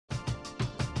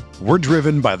We're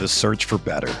driven by the search for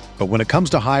better. But when it comes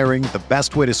to hiring, the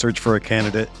best way to search for a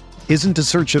candidate isn't to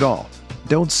search at all.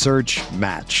 Don't search,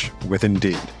 match with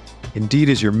Indeed. Indeed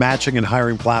is your matching and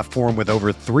hiring platform with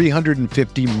over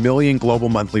 350 million global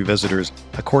monthly visitors,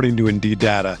 according to Indeed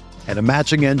data, and a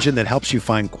matching engine that helps you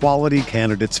find quality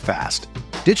candidates fast.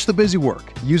 Ditch the busy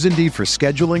work. Use Indeed for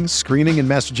scheduling, screening, and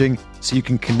messaging so you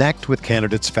can connect with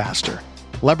candidates faster.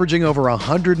 Leveraging over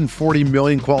 140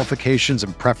 million qualifications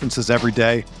and preferences every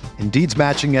day, Indeed's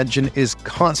matching engine is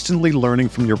constantly learning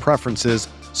from your preferences,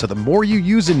 so the more you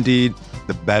use Indeed,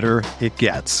 the better it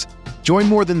gets. Join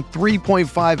more than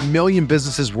 3.5 million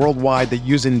businesses worldwide that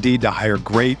use Indeed to hire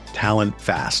great talent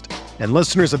fast. And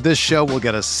listeners of this show will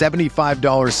get a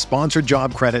 $75 sponsored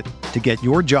job credit to get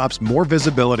your jobs more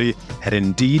visibility at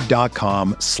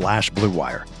Indeed.com/Blue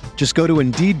Wire. Just go to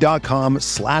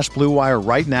Indeed.com/Blue Wire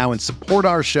right now and support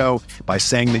our show by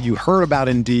saying that you heard about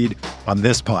Indeed on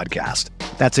this podcast.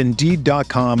 That's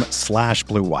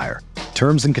Indeed.com/Blue Wire.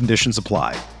 Terms and conditions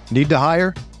apply. Need to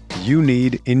hire? You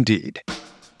need Indeed.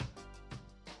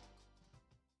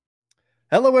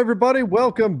 Hello, everybody.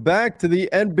 Welcome back to the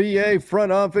NBA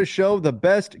Front Office Show, the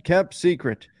best kept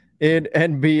secret in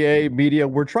NBA media.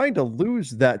 We're trying to lose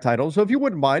that title. So if you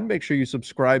wouldn't mind, make sure you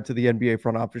subscribe to the NBA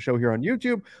Front Office Show here on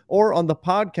YouTube or on the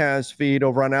podcast feed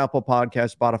over on Apple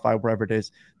Podcasts, Spotify, wherever it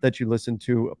is that you listen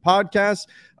to podcasts.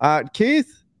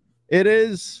 Keith, it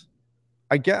is,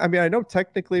 I know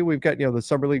technically we've got, the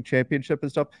Summer League Championship and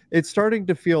stuff. It's starting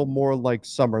to feel more like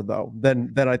summer, though,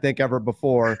 than I think ever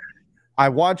before. I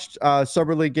watched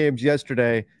Summer League games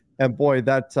yesterday, and boy,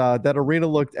 that arena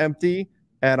looked empty.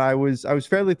 And I was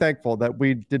fairly thankful that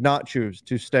we did not choose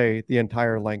to stay the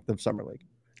entire length of Summer League.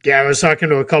 Yeah, I was talking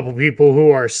to a couple people who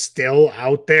are still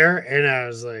out there, and I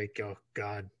was like, oh,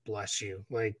 God bless you.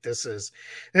 Like, that's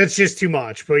just too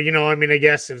much. But, I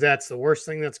guess if that's the worst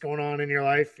thing that's going on in your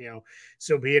life,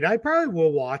 so be it. I probably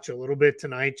will watch a little bit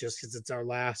tonight just because it's our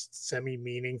last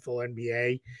semi-meaningful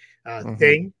NBA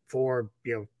thing for,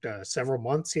 several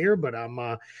months here. But I'm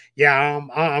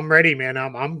ready, man.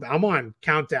 I'm on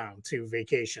countdown to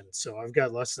vacation. So I've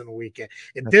got less than a week. At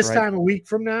this time a week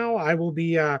from now, I will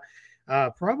be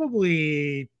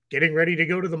probably getting ready to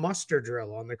go to the muster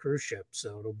drill on the cruise ship.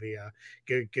 So it'll be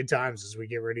good times as we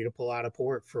get ready to pull out of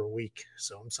port for a week.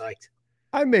 So I'm psyched.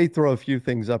 I may throw a few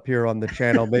things up here on the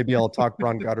channel. Maybe I'll talk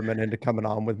Ron Gutterman into coming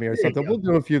on with me or something. We'll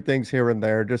do a few things here and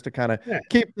there just to kind of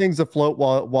keep things afloat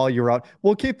while you're out.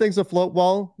 We'll keep things afloat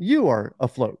while you are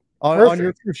afloat on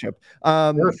your cruise ship.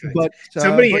 But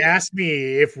somebody asked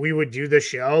me if we would do the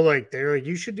show. Like, they're like,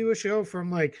 you should do a show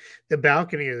from like the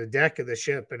balcony or the deck of the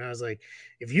ship. And I was like,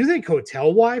 if you think hotel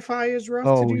Wi-Fi is rough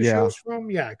to do shows from,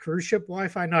 cruise ship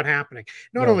Wi-Fi not happening.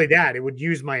 Not only that, it would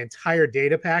use my entire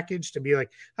data package to be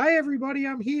like, hi everybody,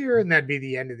 I'm here, and that'd be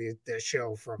the end of the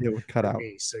show from it would cut out.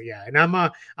 Me. So and I'm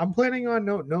planning on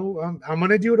I'm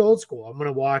gonna do it old school. I'm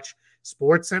gonna watch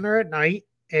Sports Center at night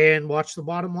and watch the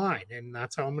Bottom Line, and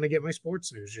that's how I'm gonna get my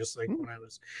sports news, just like when I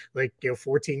was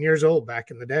 14 years old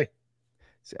back in the day.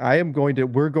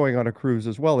 We're going on a cruise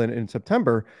as well in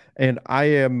September, and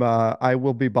I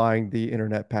will be buying the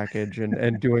internet package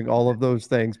and doing all of those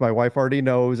things. My wife already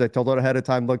knows. I told her ahead of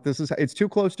time, look, it's too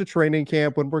close to training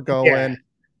camp when we're going.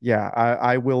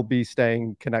 I will be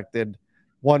staying connected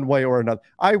one way or another.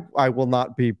 I will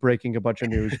not be breaking a bunch of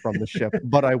news from the ship,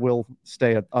 but I will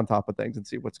stay on top of things and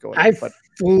see what's going on. I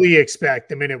fully expect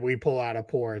the minute we pull out of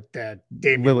port that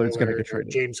Damian Lillard's going to get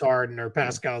traded, James Harden or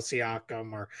Pascal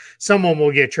Siakam or someone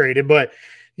will get traded. But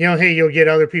hey, you'll get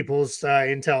other people's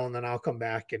intel, and then I'll come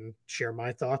back and share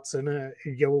my thoughts in a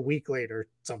week later,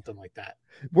 something like that.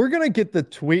 We're going to get the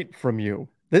tweet from you.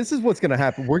 This is what's going to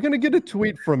happen. We're going to get a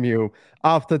tweet from you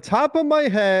off the top of my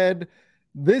head.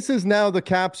 This is now the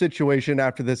cap situation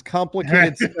after this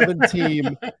complicated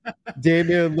 7-team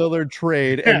Damian Lillard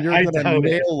trade, and you're going to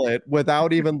nail it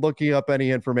without even looking up any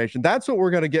information. That's what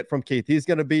we're going to get from Keith. He's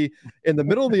going to be in the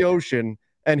middle of the ocean,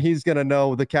 and he's going to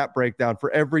know the cap breakdown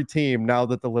for every team now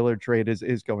that the Lillard trade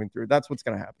is going through. That's what's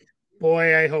going to happen.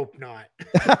 Boy, I hope not.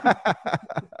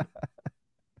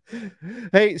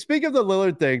 Hey, speaking of the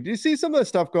Lillard thing, do you see some of the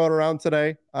stuff going around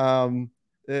today?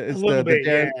 It's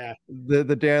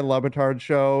the Dan Le Batard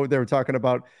show. They were talking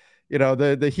about,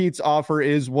 the Heat's offer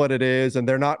is what it is, and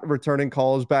they're not returning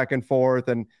calls back and forth.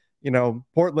 And,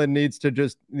 Portland needs to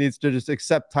just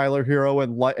accept Tyler Hero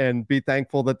and be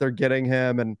thankful that they're getting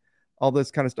him and all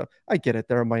this kind of stuff. I get it.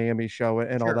 They're a Miami show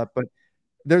and all that, but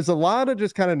there's a lot of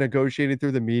just kind of negotiating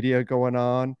through the media going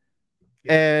on.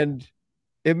 And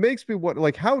it makes me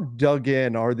how dug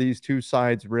in are these two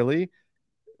sides really?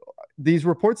 these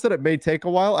reports that it may take a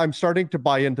while, I'm starting to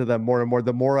buy into them more and more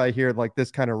the more I hear like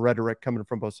this kind of rhetoric coming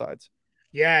from both sides.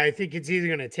 Yeah, I think it's either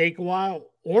going to take a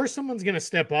while or someone's going to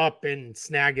step up and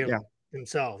snag Yeah. him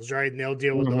themselves, right? And they'll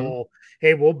deal with the Mhm. whole,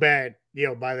 hey, we'll bet,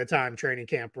 by the time training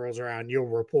camp rolls around, you'll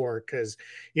report because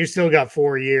you still got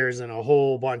 4 years and a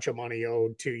whole bunch of money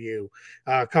owed to you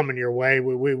coming your way.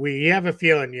 We have a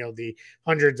feeling, the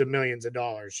hundreds of millions of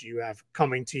dollars you have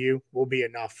coming to you will be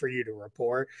enough for you to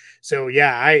report. So,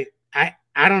 yeah,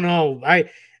 I don't know.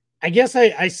 I guess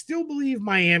I still believe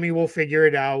Miami will figure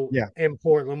it out Yeah. and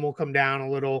Portland will come down a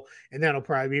little, and that'll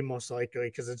probably be most likely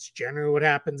because it's generally what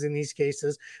happens in these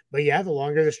cases. But yeah, the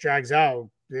longer this drags out,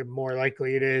 the more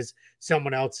likely it is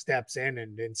someone else steps in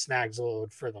and snags a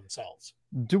load for themselves.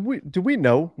 Do we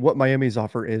know what Miami's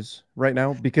offer is right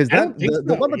now? Because I that don't think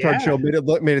the so. Levitard show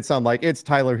Yeah. made it sound like it's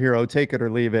Tyler Hero, take it or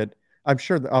leave it. I'm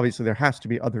sure that obviously there has to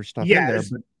be other stuff in Yeah. there,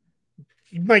 but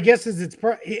My guess is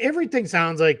everything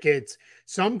sounds like it's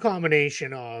some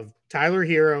combination of Tyler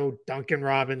Hero, Duncan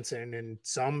Robinson, and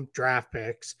some draft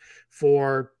picks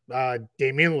for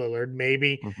Damian Lillard.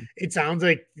 Maybe Mhm. it sounds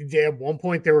like at one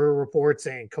point there were reports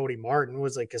saying Cody Martin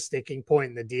was like a sticking point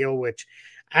in the deal, which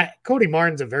Cody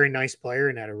Martin's a very nice player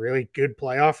and had a really good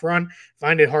playoff run.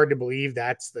 Find it hard to believe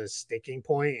that's the sticking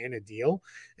point in a deal.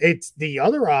 It's the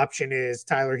other option is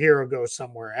Tyler Hero goes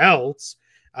somewhere else.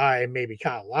 And maybe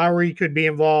Kyle Lowry could be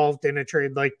involved in a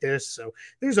trade like this. So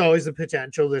there's always the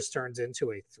potential this turns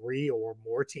into a 3 or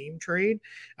more team trade,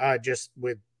 just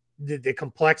with the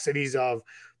complexities of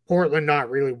Portland not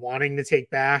really wanting to take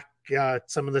back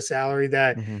some of the salary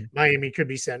that Mhm. Miami could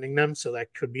be sending them. So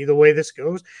that could be the way this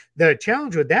goes. The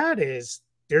challenge with that is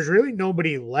there's really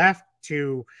nobody left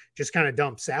to just kind of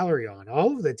dump salary on.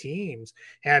 All of the teams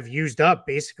have used up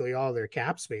basically all their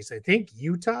cap space. I think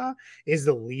Utah is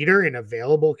the leader in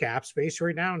available cap space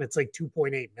right now, and it's like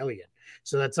 2.8 million.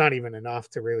 So that's not even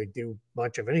enough to really do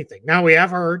much of anything. Now we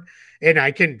have heard, and I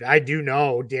do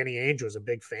know Danny Ainge was a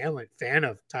big fan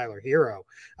of Tyler Hero.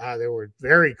 There were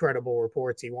very credible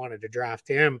reports he wanted to draft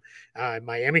him.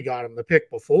 Miami got him the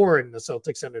pick before, and the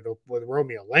Celtics ended up with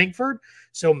Romeo Langford.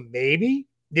 So maybe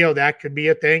that could be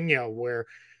a thing, where,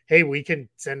 hey, we can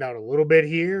send out a little bit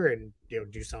here and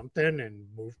do something and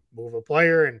move a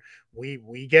player, and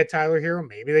we get Tyler Hero.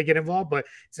 Maybe they get involved, but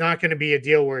it's not going to be a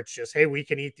deal where it's just, hey, we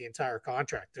can eat the entire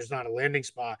contract. There's not a landing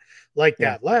spot like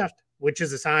Yeah. that left, which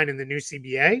is a sign in the new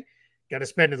CBA. Got to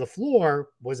spend to the floor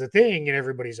was a thing, and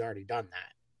everybody's already done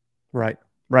that. Right.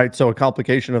 Right. So a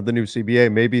complication of the new CBA,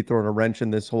 maybe throwing a wrench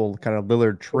in this whole kind of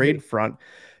Lillard trade front.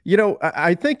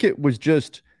 I think it was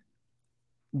just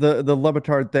the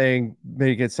Levitard thing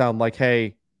making it sound like,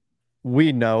 hey,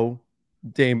 we know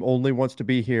Dame only wants to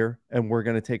be here and we're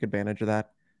going to take advantage of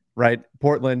that. Right.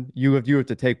 Portland, you have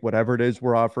to take whatever it is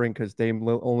we're offering because Dame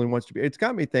only wants to be. It's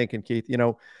got me thinking, Keith,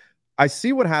 I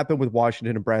see what happened with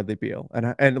Washington and Bradley Beal.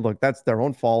 And look, that's their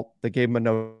own fault. They gave him a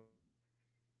no.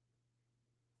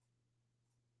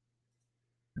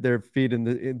 Their feet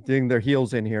digging their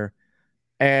heels in here.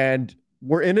 And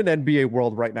we're in an NBA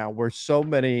world right now where so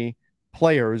many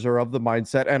players are of the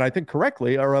mindset, and I think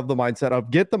correctly are of the mindset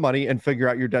of get the money and figure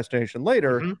out your destination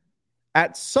later. Mm-hmm.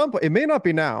 At some point, it may not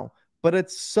be now, but at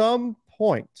some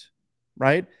point,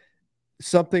 right?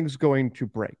 Something's going to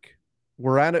break.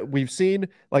 We're at it. We've seen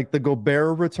like the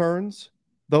Gobert returns.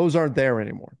 Those aren't there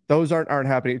anymore. Those aren't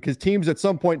happening because teams at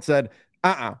some point said,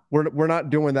 we're not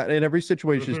doing that. And every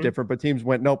situation is different, but teams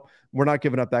went, nope, we're not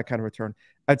giving up that kind of return.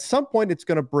 At some point, it's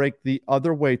going to break the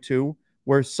other way too,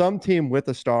 where some team with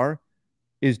a star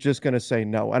is just going to say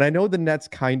no. And I know the Nets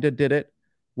kind of did it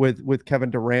with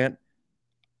Kevin Durant.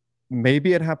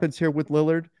 Maybe it happens here with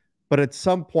Lillard, but at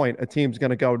some point, a team's going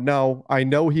to go, no, I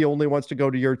know he only wants to go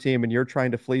to your team and you're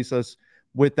trying to fleece us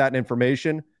with that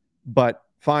information, but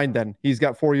fine then. He's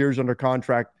got 4 years under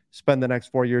contract. Spend the next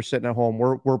 4 years sitting at home.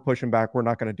 We're pushing back. We're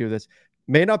not going to do this.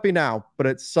 May not be now, but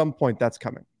at some point that's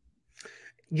coming.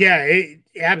 Yeah,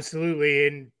 absolutely.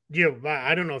 And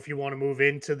I don't know if you want to move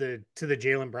into the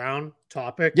Jaylen Brown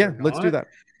topic. Yeah, let's do that.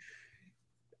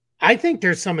 I think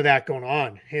there's some of that going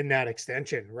on in that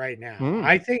extension right now.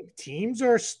 I think teams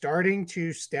are starting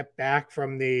to step back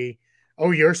from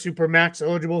you're super max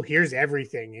eligible. Here's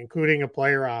everything, including a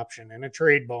player option and a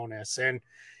trade bonus. And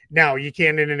now you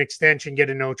can't in an extension get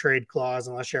a no trade clause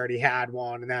unless you already had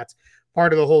one. And that's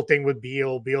part of the whole thing with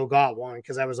Beal. Beal got one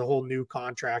because that was a whole new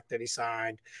contract that he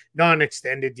signed,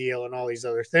 non-extended deal and all these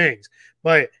other things.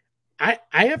 But I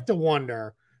have to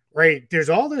wonder, right? There's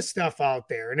all this stuff out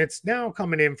there, and it's now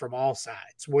coming in from all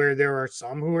sides where there are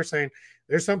some who are saying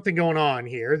there's something going on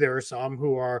here. There are some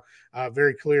who are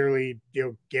very clearly,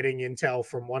 getting intel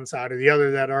from one side or the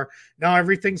other that are, no,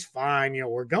 everything's fine.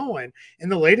 We're going. And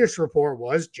the latest report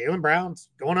was Jaylen Brown's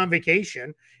going on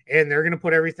vacation and they're going to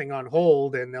put everything on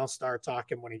hold and they'll start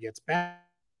talking when he gets back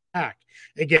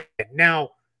again. Now,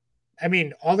 I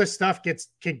mean, all this stuff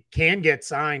can get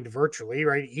signed virtually,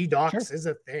 right? eDocs is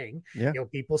a thing. Yeah.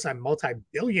 People sign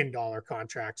multi-billion-dollar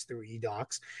contracts through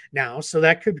eDocs now, so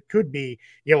that could be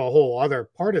a whole other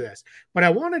part of this. But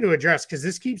I wanted to address, because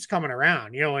this keeps coming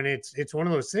around, and it's one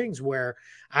of those things where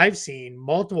I've seen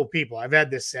multiple people. I've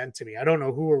had this sent to me. I don't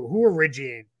know who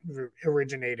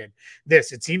originated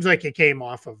this. It seems like it came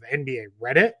off of NBA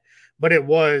Reddit. But it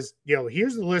was,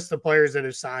 here's the list of players that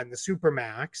have signed the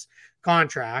Supermax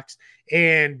contracts.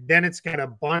 And then it's got a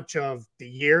bunch of the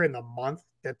year and the month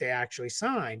that they actually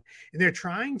signed. And they're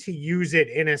trying to use it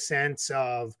in a sense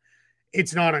of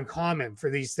it's not uncommon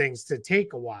for these things to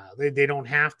take a while. They don't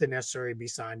have to necessarily be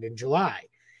signed in July.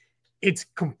 It's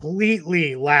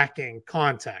completely lacking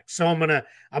context. So I'm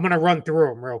gonna run through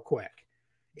them real quick.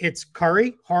 It's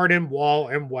Curry, Harden, Wall,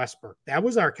 and Westbrook. That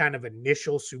was our kind of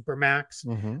initial Supermax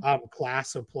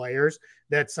class of players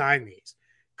that signed these.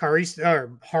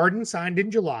 Harden signed in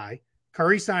July,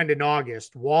 Curry signed in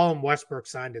August, Wall and Westbrook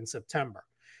signed in September.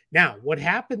 Now, what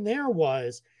happened there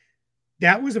was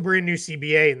that was a brand new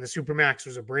CBA, and the Supermax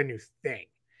was a brand new thing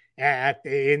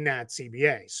in that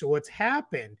CBA. So what's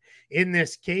happened in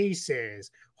this case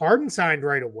is Harden signed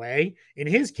right away, and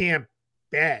his camp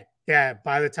bet that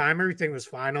by the time everything was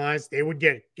finalized, they would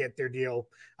get their deal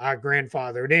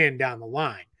grandfathered in down the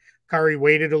line. Curry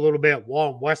waited a little bit.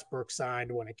 Wall and Westbrook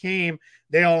signed when it came.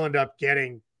 They all end up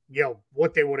getting,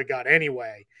 what they would have got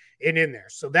anyway in there.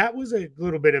 So that was a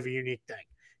little bit of a unique thing.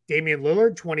 Damian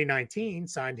Lillard, 2019,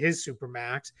 signed his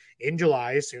Supermax in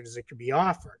July as soon as it could be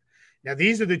offered. Now,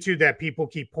 these are the two that people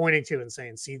keep pointing to and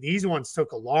saying, see, these ones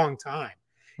took a long time.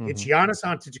 It's Giannis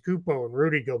Antetokounmpo and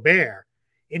Rudy Gobert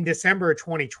in December of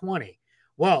 2020.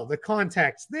 Well, the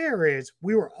context there is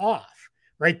we were off,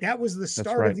 right? That was the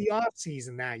start of the off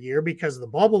season that year because the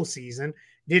bubble season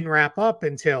didn't wrap up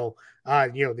until,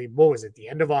 the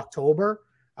end of October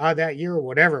that year or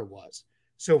whatever it was.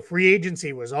 So free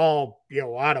agency was all,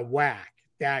 out of whack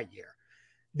that year.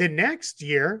 The next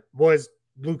year was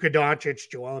Luka Doncic,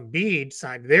 Joel Embiid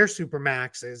signed their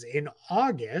Supermaxes in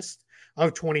August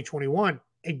of 2021.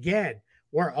 Again,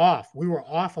 we're off. We were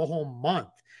off a whole month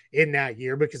in that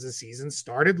year because the season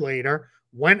started later,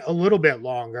 went a little bit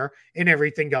longer, and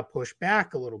everything got pushed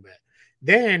back a little bit.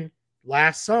 Then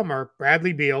last summer,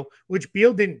 Bradley Beal, which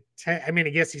Beal didn't, I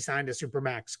guess he signed a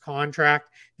Supermax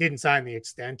contract, didn't sign the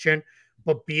extension,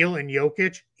 but Beal and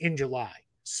Jokic in July.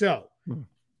 So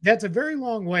that's a very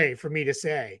long way for me to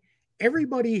say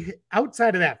everybody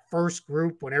outside of that first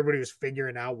group, when everybody was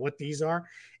figuring out what these are,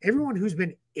 everyone who's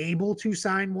been able to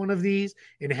sign one of these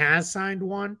and has signed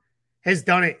one has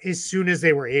done it as soon as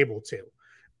they were able to.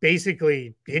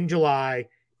 Basically, in July,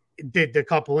 did the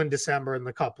couple in December and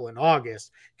the couple in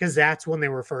August, because that's when they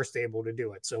were first able to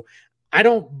do it. So I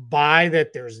don't buy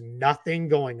that there's nothing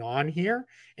going on here.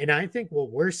 And I think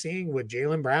what we're seeing with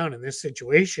Jaylen Brown in this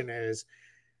situation is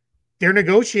they're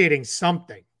negotiating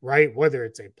something, right? Whether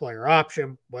it's a player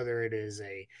option, whether it is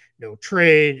a no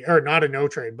trade, or not a no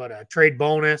trade, but a trade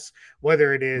bonus,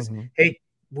 whether it is, hey,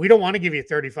 we don't want to give you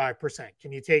 35%.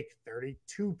 Can you take 32%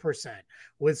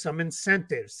 with some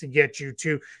incentives to get you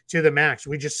to the max?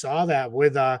 We just saw that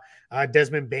with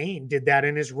Desmond Bane did that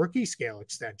in his rookie scale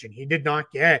extension. He did not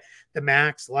get the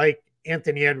max like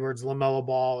Anthony Edwards, LaMelo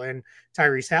Ball, and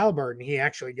Tyrese Halliburton. He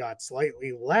actually got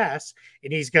slightly less,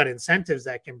 and he's got incentives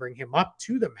that can bring him up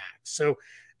to the max. So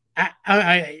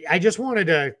I just wanted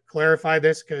to clarify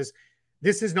this because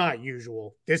this is not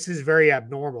usual. This is very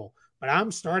abnormal. But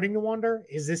I'm starting to wonder,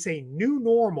 is this a new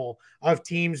normal of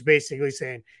teams basically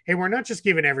saying, hey, we're not just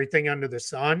giving everything under the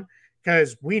sun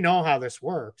because we know how this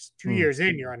works. 2 years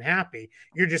in, you're unhappy.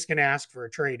 You're just going to ask for a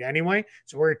trade anyway.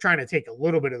 So we're trying to take a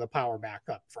little bit of the power back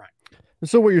up front.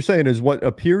 So what you're saying is what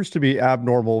appears to be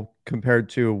abnormal compared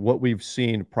to what we've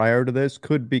seen prior to this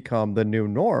could become the new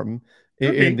norm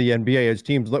in the NBA as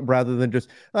teams, rather than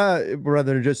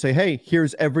just say, hey,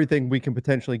 here's everything we can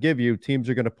potentially give you. Teams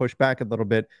are going to push back a little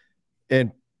bit.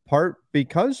 In part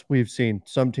because we've seen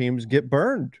some teams get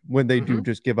burned when they do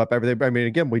just give up everything. I mean,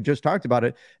 again, we just talked about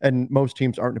it, and most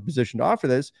teams aren't in a position to offer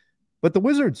this. But the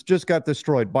Wizards just got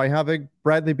destroyed by having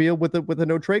Bradley Beal with a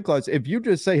no trade clause. If you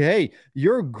just say, hey,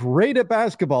 you're great at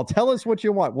basketball, tell us what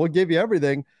you want, we'll give you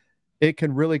everything, it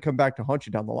can really come back to haunt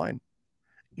you down the line.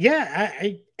 Yeah,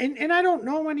 and I don't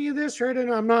know any of this, right?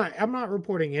 And I'm not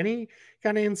reporting any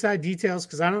kind of inside details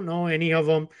because I don't know any of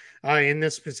them in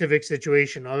this specific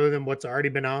situation other than what's already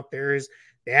been out there is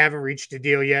they haven't reached a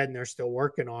deal yet and they're still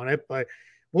working on it. But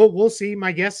we'll see.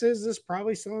 My guess is this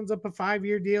probably still ends up a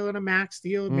 5-year deal and a max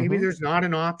deal. Maybe Mm-hmm. there's not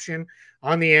an option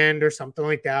on the end or something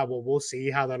like that. Well, we'll see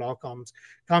how that all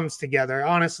comes together.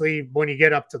 Honestly, when you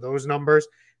get up to those numbers,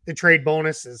 the trade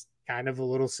bonus is kind of a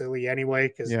little silly anyway,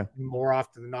 because Yeah. more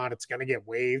often than not, it's going to get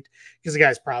waived because the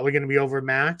guy's probably going to be over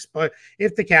max. But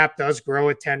if the cap does grow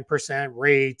at 10%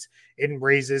 rate and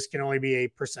raises can only be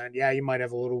 8%, yeah, you might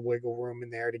have a little wiggle room in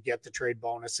there to get the trade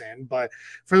bonus in. But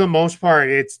for the most part,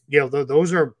 it's,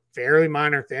 those are fairly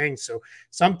minor things. So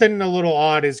something a little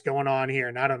odd is going on here,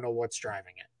 and I don't know what's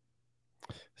driving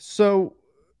it. So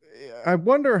I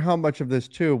wonder how much of this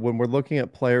too, when we're looking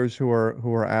at players who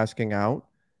are asking out,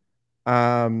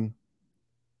 um,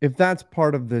 if that's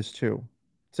part of this too,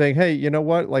 saying, hey, you know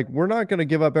what? Like, we're not going to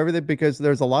give up everything because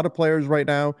there's a lot of players right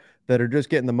now that are just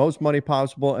getting the most money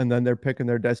possible and then they're picking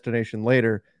their destination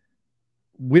later.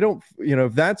 We don't,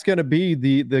 if that's going to be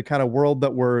the kind of world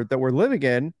that we're living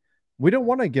in, we don't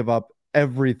want to give up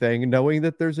everything, knowing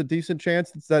that there's a decent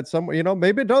chance that some,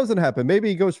 maybe it doesn't happen. Maybe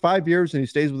he goes 5 years and he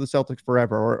stays with the Celtics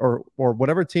forever, or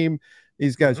whatever team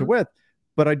these guys are with.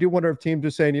 But I do wonder if teams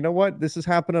are saying, you know what, this is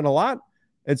happening a lot.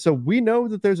 And so we know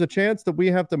that there's a chance that we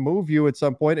have to move you at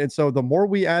some point. And so the more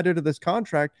we add into this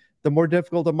contract, the more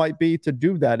difficult it might be to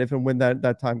do that if and when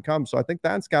that time comes. So I think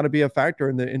that's got to be a factor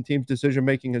in teams' decision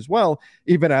making as well.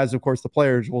 Even as, of course, the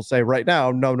players will say right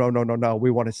now, no, no, no, no, no, we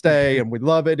want to stay and we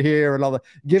love it here and all that.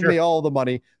 Give me all the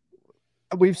money.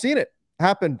 We've seen it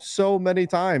happen so many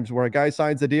times where a guy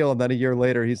signs a deal and then a year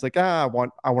later he's like, I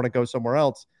want to go somewhere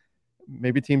else.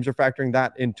 Maybe teams are factoring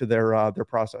that into their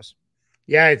process.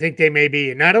 Yeah, I think they may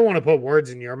be. And I don't want to put words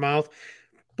in your mouth,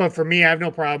 but for me, I have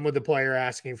no problem with the player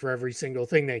asking for every single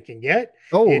thing they can get.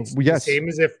 Oh, It's the yes. same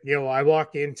as if, I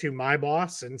walk into my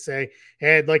boss and say,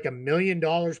 hey, I'd like $1 million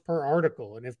per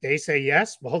article. And if they say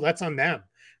yes, well, that's on them.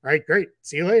 All right, great.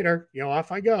 See you later.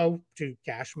 Off I go to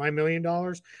cash my $1 million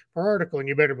per article. And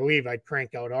you better believe I'd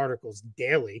crank out articles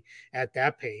daily at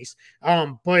that pace.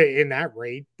 But in that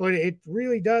rate, but it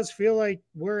really does feel like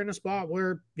we're in a spot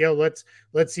where, let's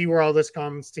see where all this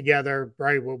comes together,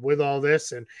 right? With all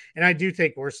this. And I do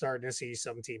think we're starting to see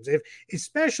some teams,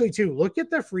 especially too, look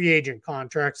at the free agent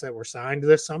contracts that were signed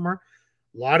this summer.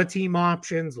 A lot of team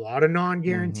options, a lot of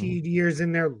non-guaranteed years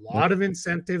in there, a lot of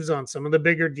incentives on some of the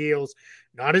bigger deals,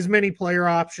 not as many player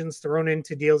options thrown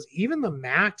into deals, even the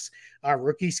max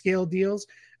rookie scale deals.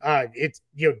 It's,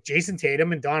 Jason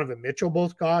Tatum and Donovan Mitchell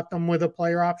both got them with a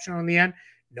player option on the end.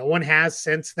 No one has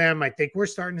since them. I think we're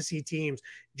starting to see teams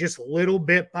just little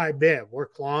bit by bit. We're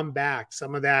clawing back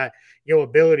some of that,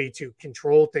 ability to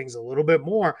control things a little bit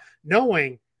more,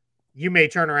 knowing you may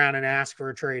turn around and ask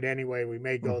for a trade anyway. We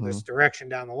may go this direction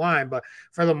down the line, but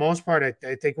for the most part,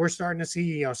 I think we're starting to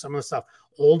see, some of the stuff.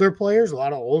 Older players, a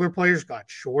lot of older players got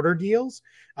shorter deals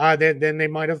than they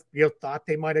might have thought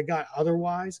they might have got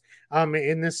otherwise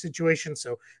in this situation.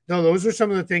 So no, those are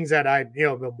some of the things that I've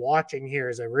been watching here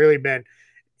as I've really been.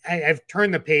 I've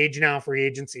turned the page now. Free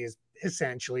agency is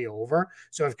essentially over.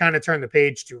 So I've kind of turned the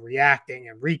page to reacting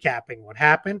and recapping what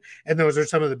happened. And those are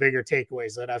some of the bigger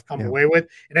takeaways that I've come away with.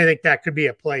 And I think that could be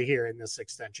a play here in this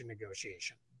extension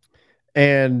negotiation.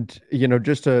 And,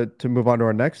 just to move on to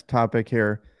our next topic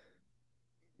here,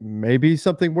 maybe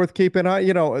something worth keeping an eye.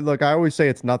 Look, I always say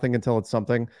it's nothing until it's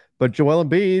something, but Joel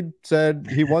Embiid said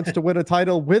he wants to win a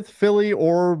title with Philly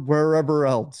or wherever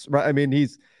else, right? I mean,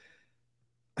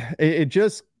 it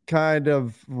just kind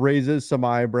of raises some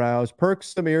eyebrows,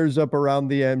 perks some ears up around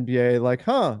the NBA, like,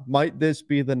 might this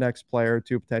be the next player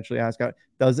to potentially ask out?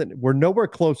 We're nowhere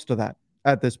close to that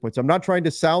at this point. So I'm not trying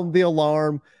to sound the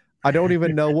alarm. I don't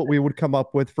even know what we would come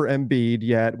up with for Embiid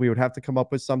yet. We would have to come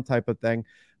up with some type of thing.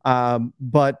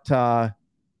 But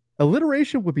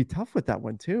alliteration would be tough with that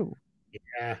one too.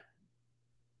 Yeah.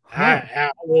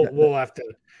 We'll have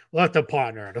to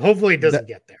ponder it. Hopefully it doesn't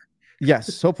get there.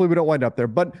 Yes, hopefully we don't wind up there.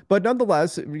 But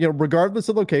nonetheless, regardless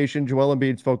of location, Joel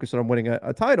Embiid's focused on winning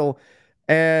a title.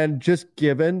 And just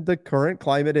given the current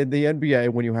climate in the NBA,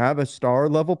 when you have a star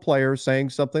level player saying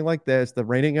something like this, the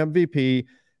reigning MVP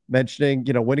mentioning,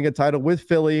 winning a title with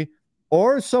Philly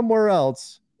or somewhere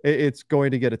else, it's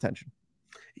going to get attention.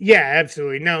 Yeah,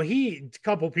 absolutely. Now, a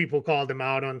couple people called him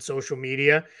out on social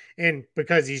media, and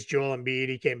because he's Joel Embiid,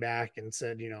 he came back and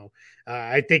said,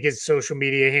 I think his social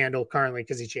media handle currently,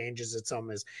 because he changes it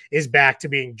some, is back to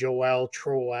being Joel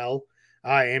Troel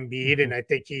Embiid, and I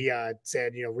think he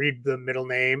said, read my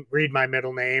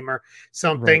middle name or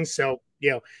something. Right. So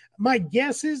My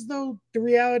guess is, though, the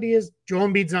reality is Joel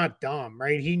Embiid's not dumb,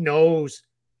 right? He knows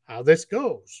how this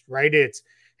goes, right? It's,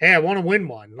 hey, I want to win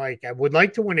one. Like, I would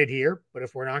like to win it here, but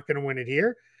if we're not going to win it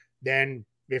here, then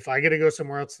if I got to go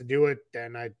somewhere else to do it,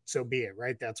 then so be it,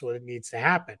 right? That's what it needs to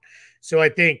happen. So I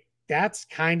think that's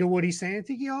kind of what he's saying. I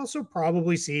think he also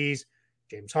probably sees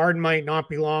James Harden might not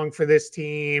be long for this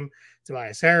team.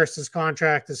 Tobias Harris's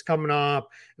contract is coming up.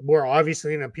 We're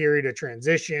obviously in a period of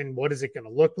transition. What is it going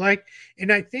to look like?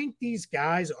 And I think these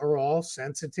guys are all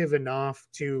sensitive enough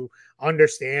to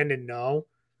understand and know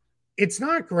it's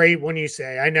not great when you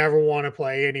say, I never want to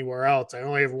play anywhere else. I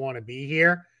only ever want to be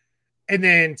here. And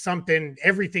then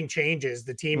everything changes.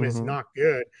 The team is not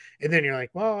good. And then you're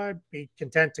like, well, I'd be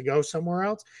content to go somewhere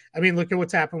else. I mean, look at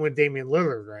what's happened with Damian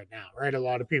Lillard right now, right? A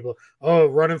lot of people,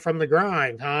 running from the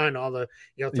grind, huh? And all the,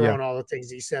 throwing all the things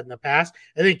he said in the past.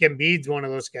 I think Embiid's one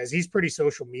of those guys. He's pretty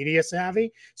social media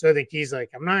savvy. So I think he's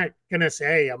like, I'm not going to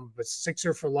say I'm a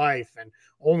Sixer for life and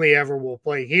only ever will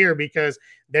play here, because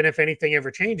then if anything ever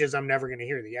changes, I'm never going to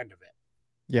hear the end of it.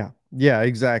 Yeah,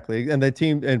 exactly. And the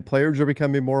team and players are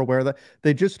becoming more aware of that.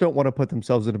 They just don't want to put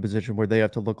themselves in a position where they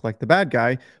have to look like the bad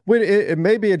guy when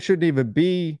maybe it shouldn't even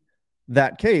be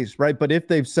that case, right? But if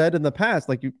they've said in the past,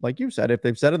 like you said, if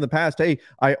they've said in the past, hey,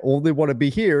 I only want to be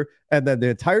here, and then the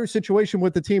entire situation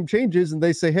with the team changes and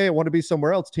they say, hey, I want to be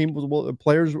somewhere else,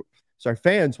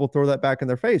 fans will throw that back in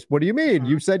their face. What do you mean?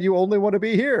 You said you only want to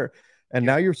be here, and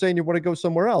now you're saying you want to go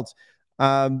somewhere else.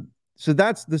 So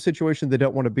that's the situation they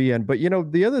don't want to be in. But,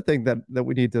 the other thing that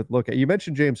we need to look at, you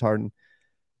mentioned James Harden.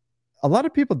 A lot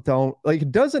of people don't like,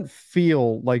 it doesn't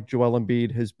feel like Joel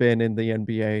Embiid has been in the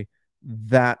NBA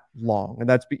that long. And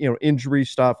that's, injury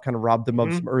stuff kind of robbed him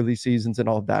of some early seasons and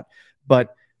all of that.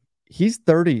 But he's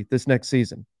 30 this next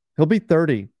season. He'll be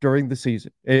 30 during the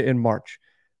season in March.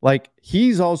 Like,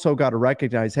 he's also got to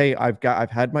recognize, hey, I've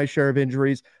had my share of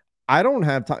injuries. I don't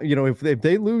have time. If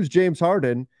they lose James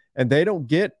Harden and they don't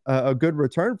get a good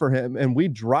return for him, and we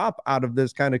drop out of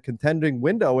this kind of contending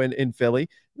window in Philly,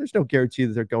 there's no guarantee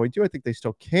that they're going to. I think they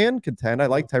still can contend. I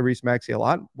like Tyrese Maxey a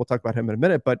lot. We'll talk about him in a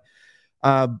minute, but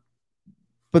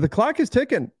the clock is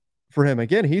ticking for him.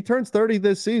 Again, he turns 30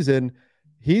 this season.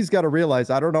 He's got to realize,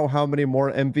 I don't know how many more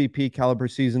MVP caliber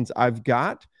seasons I've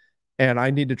got, and I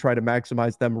need to try to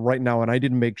maximize them right now. And I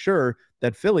didn't make sure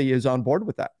that Philly is on board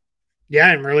with that.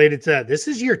 Yeah, and related to that, this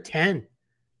is year 10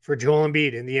 for Joel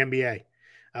Embiid in the NBA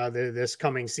this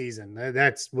coming season.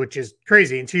 Which is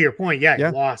crazy. And to your point, he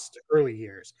lost early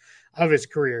years of his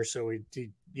career. So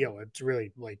it's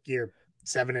really like year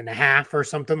 7.5 or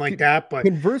something like that. But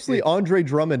conversely, Andre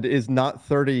Drummond is not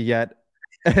 30 yet.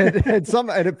 and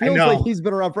it feels like he's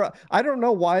been around for, I don't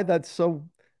know why that's so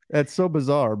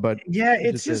bizarre, but yeah,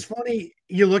 it's just funny.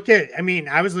 You look at,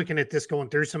 I was looking at this going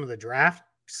through some of the draft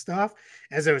stuff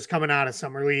as I was coming out of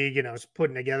summer league,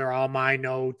 putting together all my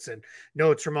notes and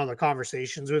notes from other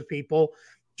conversations with people,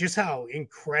 just how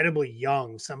incredibly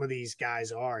young some of these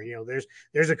guys are.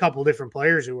 There's a couple different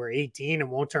players who are 18 and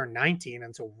won't turn 19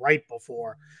 until right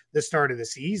before the start of the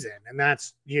season. And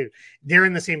that's they're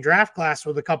in the same draft class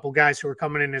with a couple guys who are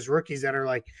coming in as rookies that are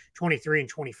like 23 and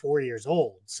 24 years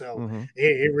old. So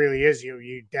it really is,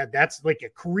 that's like a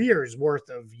career's worth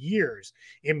of years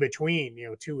in between,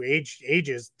 two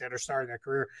ages that are starting their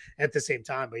career at the same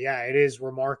time. But yeah, it is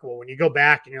remarkable when you go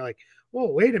back and you're like, whoa,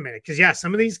 wait a minute. Because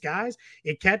some of these guys,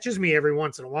 it catches me every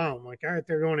once in a while. I'm like, all right,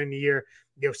 they're going into year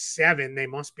 7. They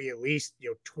must be at least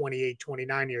 28,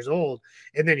 29 years old.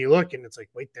 And then you look and it's like,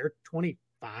 wait, they're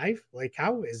 25. Like,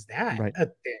 how is that a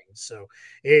thing? So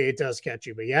it does catch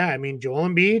you. But yeah, Joel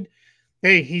Embiid,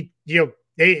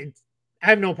 I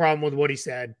have no problem with what he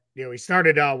said. He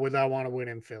started out with, I want to win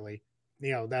in Philly.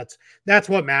 That's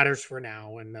what matters for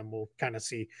now. And then we'll kind of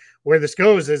see where this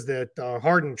goes. Is the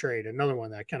Harden trade, another one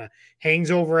that kind of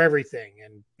hangs over everything.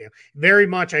 And very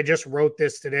much, I just wrote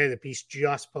this today. The piece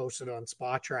just posted on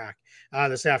Spot Track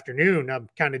this afternoon. I'm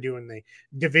kind of doing the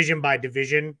division by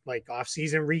division, like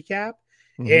off-season recap.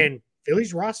 And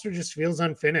Philly's roster just feels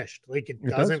unfinished. Like it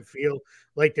doesn't feel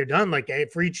like they're done. Like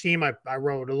for each team, I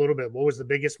wrote a little bit. What was the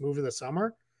biggest move of the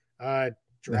summer? It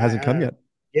hasn't come yet.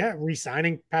 Yeah,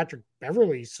 signing Patrick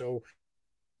Beverley so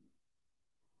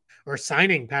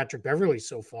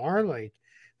far. Like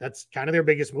that's kind of their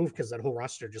biggest move because that whole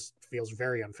roster just feels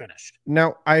very unfinished.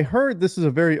 Now, I heard this is a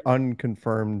very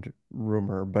unconfirmed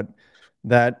rumor, but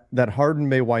that Harden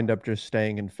may wind up just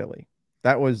staying in Philly.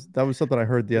 That was something I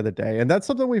heard the other day, and that's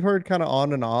something we've heard kind of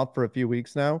on and off for a few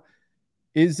weeks now.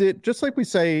 Is it just like we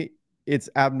say it's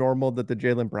abnormal that the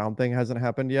Jaylen Brown thing hasn't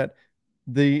happened yet?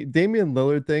 The Damian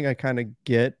Lillard thing I kind of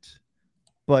get,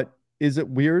 but is it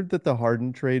weird that the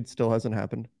Harden trade still hasn't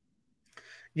happened?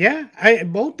 Yeah,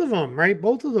 both of them, right?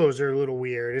 Both of those are a little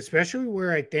weird, especially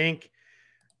where I think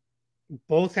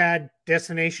both had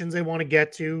destinations they want to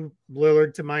get to.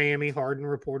 Lillard to Miami, Harden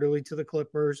reportedly to the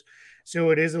Clippers.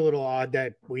 So it is a little odd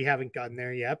that we haven't gotten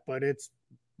there yet, but it's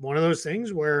one of those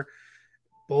things where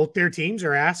both their teams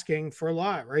are asking for a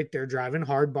lot, right? They're driving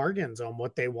hard bargains on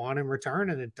what they want in return,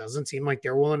 and it doesn't seem like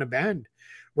they're willing to bend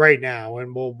right now.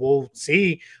 And we'll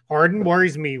see. Harden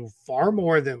worries me far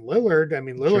more than Lillard. I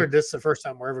mean, Sure. Lillard, this is the first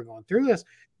time we're ever going through this.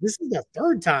 This is the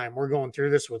third time we're going through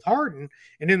this with Harden.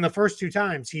 And in the first two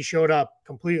times, he showed up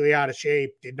completely out of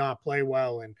shape, did not play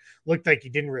well, and looked like he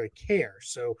didn't really care.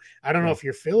 So I don't know if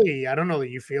you're Philly. I don't know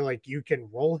that you feel like you can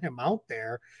roll him out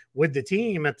there with the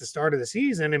team at the start of the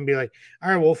season and be like, all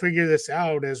right, we'll figure this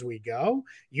out as we go.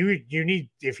 You need,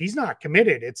 if he's not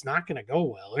committed, it's not going to go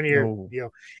well. And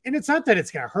and it's not that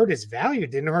it's going to hurt his value.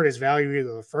 It didn't hurt his value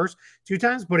either the first two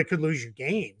times, but it could lose you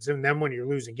games. And then when you're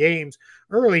losing games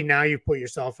early, now you put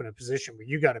yourself in a position where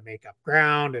you got to make up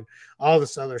ground and all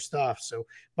this other stuff. So,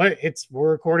 but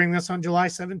we're recording this on July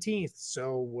 17th.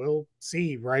 So we'll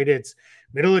see, right? It's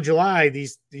middle of July.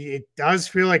 It does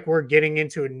feel like we're getting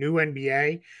into a new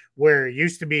NBA where it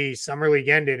used to be summer league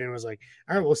ended and it was like,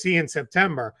 all right, we'll see you in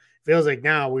September. Feels like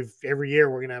now every year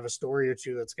we're going to have a story or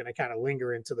two that's going to kind of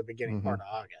linger into the beginning part of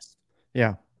August.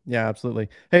 Yeah. Yeah, absolutely.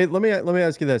 Hey, let me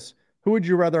ask you this. Who would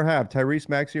you rather have, Tyrese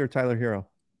Maxey or Tyler Hero?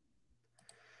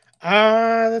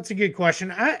 That's a good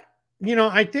question. I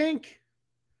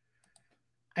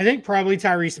think probably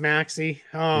Tyrese Maxey.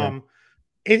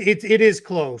 It is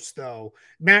close though.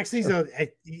 Maxey's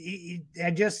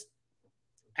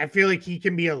I feel like he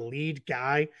can be a lead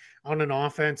guy on an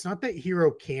offense. Not that Hero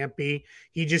can't be.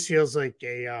 He just feels like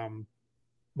a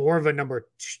more of a number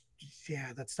two.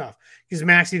 Yeah, that's tough because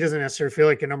Maxey doesn't necessarily feel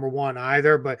like a number one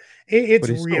either, but it's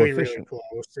really, really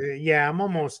close. Yeah, I'm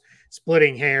almost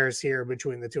splitting hairs here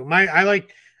between the two. I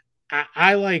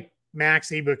like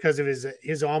Maxey because of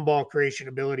his on-ball creation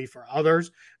ability for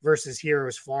others versus Hero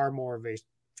is far more of a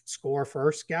score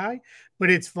first guy. But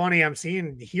it's funny, I'm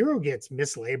seeing Hero gets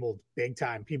mislabeled big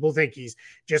time. People think he's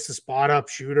just a spot up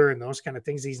shooter and those kind of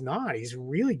things. He's not. He's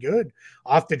really good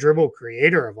off the dribble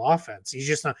creator of offense. He's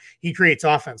just not. He creates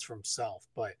offense for himself.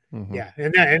 But yeah,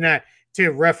 and that to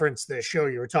reference the show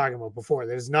you were talking about before,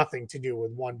 there's nothing to do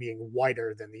with one being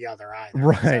whiter than the other either.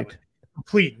 Right.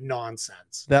 Complete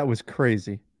nonsense. That was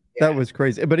crazy. That was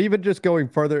crazy. But even just going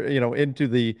further,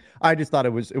 into I just thought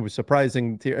it was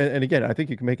surprising to, and again, I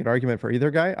think you can make an argument for either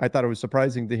guy. I thought it was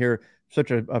surprising to hear such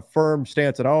a firm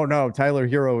stance that, oh no, Tyler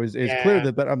Hero is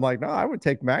clear but I'm like, no, I would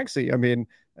take Maxey. I mean,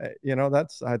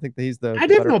 I think he's the.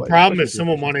 I'd have no problem if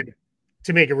someone wanted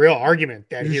to make a real argument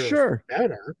that Hero's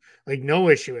better, like no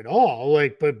issue at all.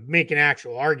 Like, but make an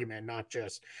actual argument, not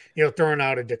just throwing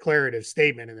out a declarative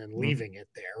statement and then leaving it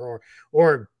there,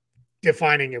 or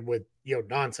defining it with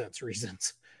nonsense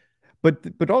reasons.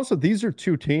 But also these are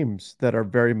two teams that are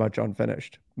very much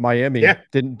unfinished. Miami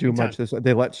didn't do much this.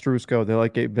 They let Strus go. They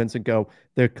let Gabe Vincent go.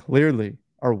 They clearly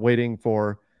are waiting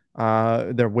for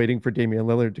Damian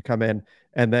Lillard to come in.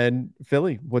 And then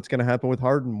Philly, what's going to happen with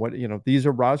Harden? These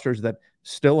are rosters that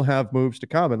still have moves to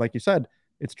come. And like you said,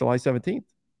 it's July 17th.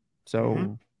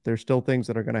 So there's still things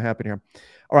that are going to happen here.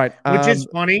 All right. Which is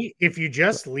funny. If you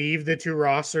just leave the two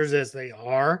rosters as they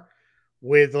are,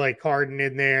 with like Harden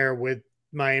in there, with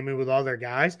Miami, with all their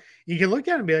guys, you can look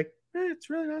at it and be like,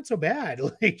 it's really not so bad.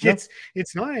 Like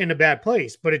it's not in a bad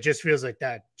place, but it just feels like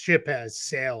that ship has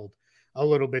sailed a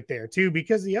little bit there too.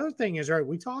 Because the other thing is, right,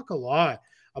 we talk a lot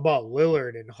about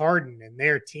Lillard and Harden and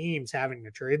their teams having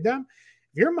to trade them.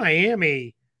 If you're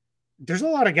Miami, there's a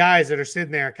lot of guys that are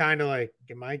sitting there kind of like,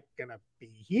 am I going to be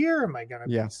here? Am I going to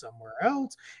be somewhere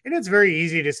else? And it's very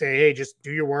easy to say, hey, just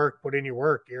do your work, put in your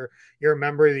work. You're a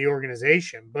member of the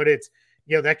organization, but it's,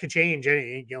 that could change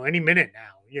any minute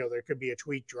now. There could be a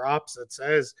tweet drops that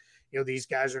says, these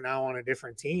guys are now on a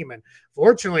different team. And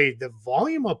fortunately, the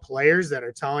volume of players that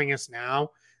are telling us now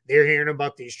they're hearing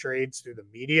about these trades through the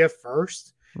media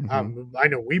first. I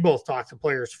know we both talk to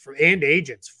players and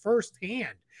agents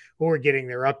firsthand who are getting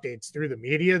their updates through the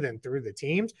media than through the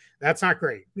teams. That's not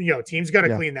great. Teams got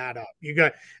to clean that up.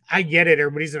 I get it.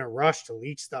 Everybody's in a rush to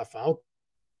leak stuff out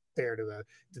there to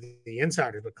the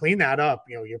insiders, but clean that up.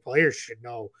 Your players should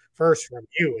know first from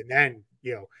you, and then,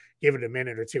 give it a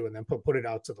minute or two and then put it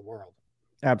out to the world.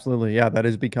 Absolutely. Yeah, that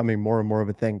is becoming more and more of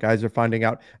a thing. Guys are finding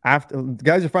out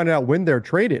when they're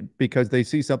traded because they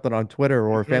see something on Twitter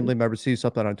or a family member sees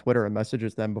something on Twitter and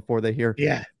messages them before they hear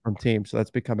from teams. So that's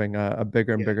becoming a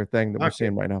bigger and bigger thing that we're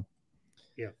seeing right now.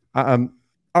 Yeah. All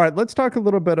right, let's talk a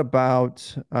little bit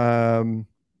about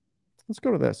let's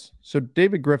go to this. So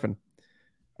David Griffin.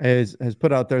 has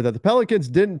put out there that the Pelicans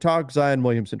didn't talk Zion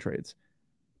Williamson trades.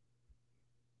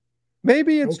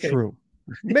 Maybe it's true.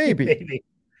 Maybe.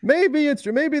 Maybe it's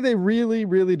true. Maybe they really,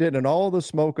 really did. And all the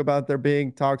smoke about there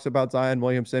being talks about Zion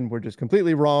Williamson were just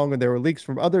completely wrong. And there were leaks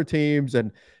from other teams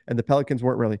and the Pelicans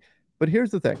weren't really. But here's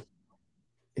the thing.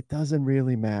 It doesn't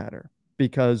really matter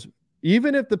because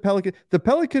even if the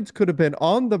Pelicans could have been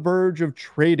on the verge of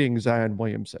trading Zion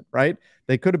Williamson, right?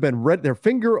 They could have been their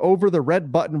finger over the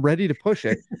red button, ready to push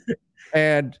it.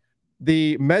 And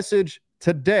the message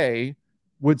today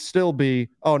would still be,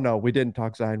 oh no, we didn't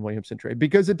talk Zion Williamson trade,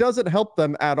 because it doesn't help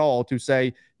them at all to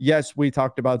say, yes, we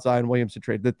talked about Zion Williamson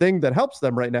trade. The thing that helps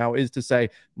them right now is to say,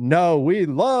 no, we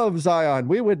love Zion.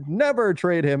 We would never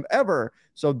trade him ever.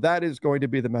 So that is going to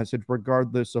be the message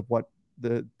regardless of what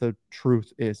the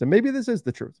truth is. And maybe this is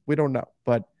the truth. We don't know,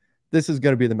 but this is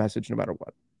going to be the message no matter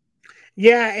what.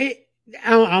 Yeah,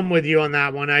 I'm with you on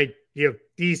that one.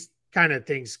 These kind of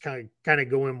things kind of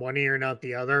go in one ear and out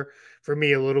the other for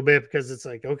me a little bit, because it's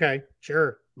like, okay,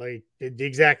 sure. Like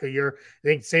exactly I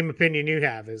think same opinion you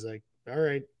have is like, all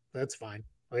right, that's fine.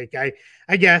 Like, I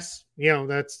guess,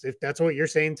 if that's what you're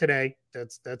saying today,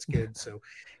 that's good. So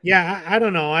yeah, I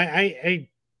don't know. I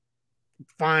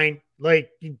fine.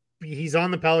 Like he's on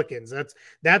the Pelicans.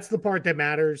 That's the part that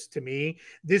matters to me.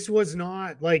 This was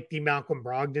not like the Malcolm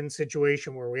Brogdon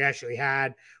situation where we actually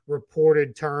had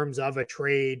reported terms of a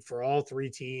trade for all three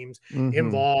teams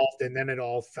involved, and then it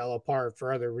all fell apart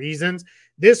for other reasons.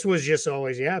 This was just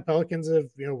always, Pelicans have,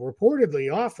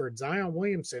 reportedly offered Zion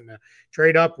Williamson to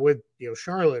trade up with,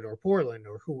 Charlotte or Portland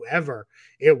or whoever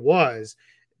it was.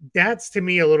 That's to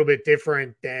me a little bit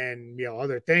different than,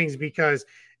 other things, because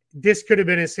this could have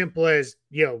been as simple as,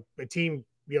 a team,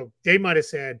 they might have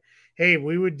said, hey,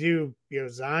 we would do,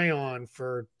 Zion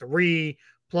for 3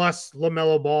 plus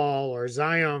LaMelo Ball, or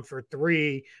Zion for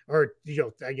 3, or,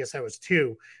 I guess that was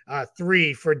 2,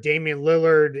 3 for Damian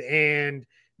Lillard and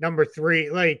number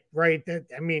 3, like, right.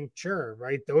 Sure.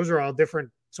 Right. Those are all different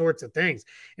sorts of things.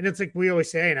 And it's like we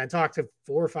always say, and I talked to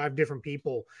 4 or 5 different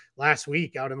people last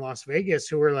week out in Las Vegas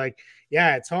who were like,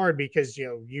 yeah, it's hard because,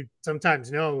 you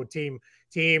sometimes know team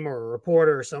or a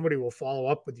reporter or somebody will follow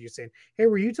up with you saying, hey,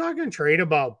 were you talking trade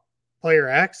about player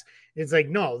X? It's like,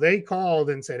 no, they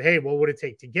called and said, hey, what would it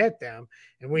take to get them?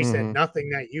 And we said, nothing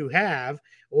that you have,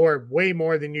 or way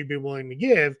more than you'd be willing to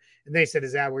give. And they said,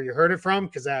 is that where you heard it from?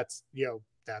 Because that's,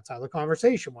 that's how the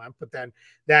conversation went. But then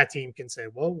that team can say,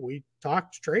 well, we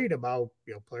talked trade about,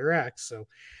 player X. So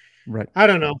right. I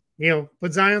don't know,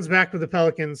 but Zion's back with the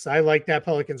Pelicans. I like that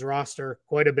Pelicans roster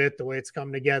quite a bit, the way it's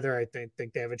come together. I think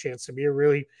they have a chance to be a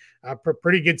really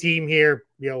pretty good team here,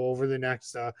 over the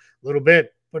next little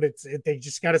bit. But they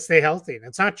just got to stay healthy. And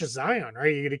it's not just Zion,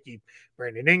 right? You got to keep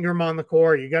Brandon Ingram on the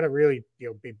court. You got to really,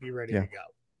 be ready to go.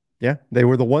 Yeah, they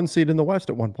were the 1 seed in the West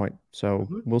at one point. So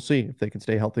we'll see if they can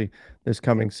stay healthy this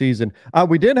coming season.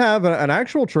 We did have an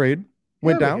actual trade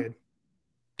went down.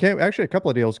 Actually, a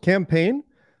couple of deals. Campaign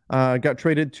got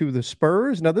traded to the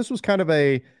Spurs. Now, this was kind of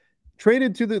a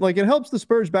traded to it helps the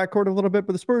Spurs backcourt a little bit,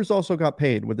 but the Spurs also got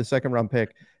paid with the 2nd round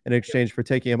pick in exchange for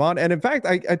taking him on. And in fact,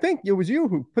 I think it was you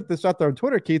who put this out there on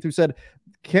Twitter, Keith, who said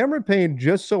Cameron Payne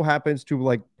just so happens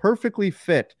to perfectly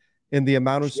fit in the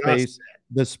amount of space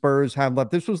the Spurs have left.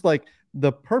 This was like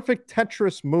the perfect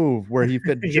Tetris move where he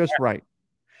fit just right.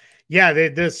 Yeah,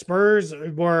 the Spurs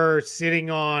were sitting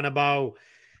on about,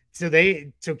 so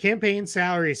campaign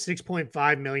salary is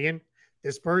 $6.5 million.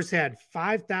 The Spurs had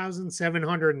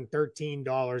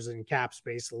 $5,713 in cap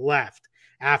space left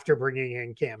after bringing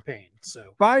in campaign.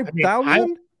 So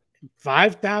 5,000?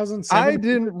 5,000. I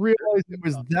didn't realize it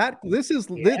was that. That's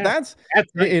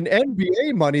in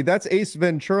NBA money. That's Ace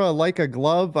Ventura like a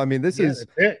glove. I mean, that's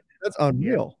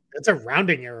unreal. That's a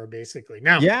rounding error, basically.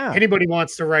 Now, anybody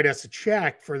wants to write us a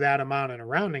check for that amount in a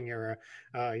rounding error,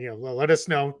 let us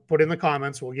know. Put in the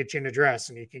comments. We'll get you an address,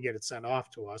 and you can get it sent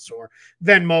off to us, or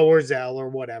Venmo or Zelle or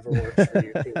whatever works for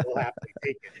you. We'll happily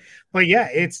take it. But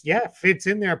fits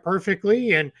in there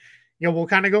perfectly, and we'll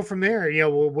kind of go from there.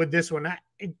 With this one,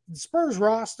 Spurs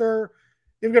roster,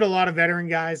 they've got a lot of veteran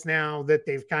guys now that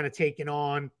they've kind of taken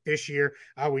on this year.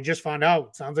 We just found out,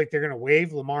 it sounds like they're going to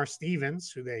waive Lamar Stevens,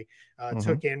 who they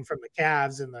took in from the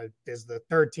Cavs as the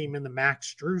 3rd team in the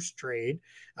Max Strus trade.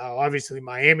 Obviously,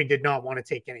 Miami did not want to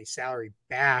take any salary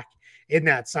back in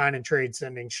that sign and trade,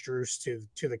 sending Strus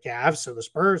to the Cavs. So the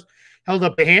Spurs held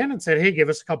up a hand and said, hey, give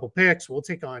us a couple picks. We'll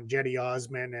take on Jetty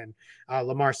Osman and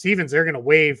Lamar Stevens. They're going to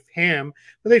waive him,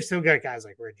 but they've still got guys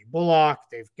like Reggie Bullock.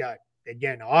 They've got,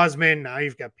 again, Osman. Now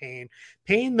you've got Payne.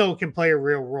 Payne, though, can play a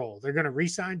real role. They're going to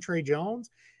re-sign Trey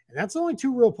Jones, and that's only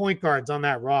 2 real point guards on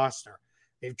that roster.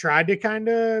 They've tried to kind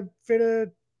of fit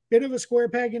a bit of a square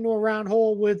peg into a round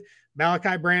hole with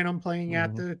Malachi Branham playing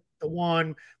at the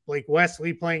one, Blake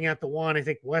Wesley playing at the one. I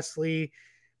think Wesley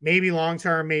maybe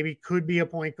long-term, maybe could be a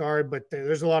point guard, but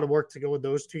there's a lot of work to go with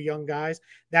those two young guys.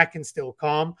 That can still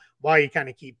come while you kind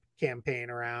of keep campaign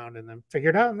around and then figure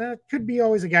it out. And that could be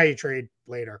always a guy you trade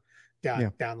later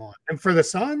down the line. And for the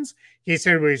Suns, in case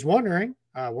everybody's wondering,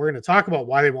 we're going to talk about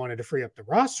why they wanted to free up the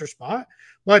roster spot,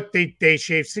 but they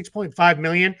shaved $6.5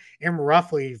 million and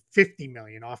roughly $50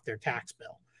 million off their tax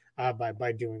bill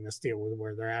by doing this deal with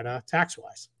where they're at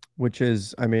tax-wise. Which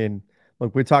is, I mean,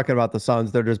 look, we're talking about the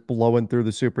Suns. They're just blowing through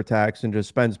the super tax and just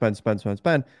spend.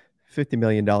 $50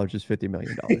 million is $50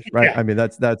 million, right? Yeah. I mean,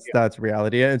 that's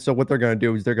reality. And so what they're going to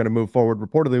do is they're going to move forward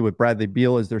reportedly with Bradley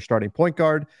Beal as their starting point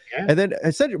guard. Yeah. And then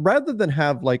essentially, rather than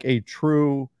have like a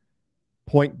true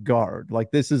point guard,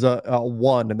 like this is a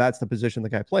one, and that's the position the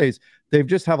guy plays, they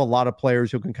just have a lot of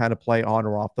players who can kind of play on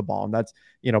or off the ball. And that's,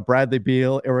 Bradley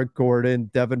Beal, Eric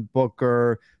Gordon, Devin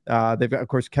Booker. They've got, of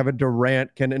course, Kevin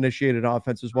Durant can initiate an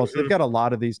offense as well. So they've got a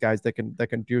lot of these guys that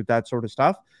can do that sort of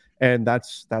stuff. And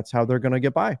that's how they're going to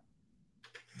get by.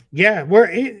 Yeah,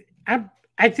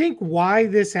 I think why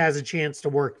this has a chance to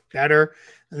work better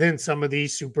than some of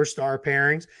these superstar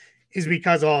pairings is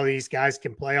because all of these guys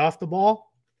can play off the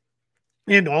ball,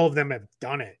 and all of them have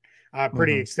done it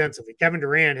pretty extensively. Kevin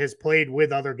Durant has played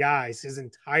with other guys his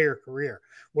entire career,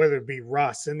 whether it be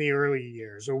Russ in the early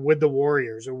years or with the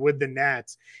Warriors or with the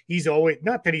Nets. He's always,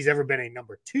 not that he's ever been a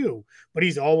number two, but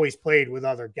he's always played with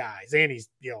other guys. And he's,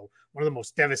 one of the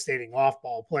most devastating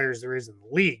off-ball players there is in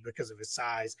the league because of his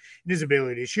size and his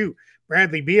ability to shoot.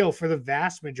 Bradley Beal, for the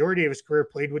vast majority of his career,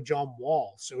 played with John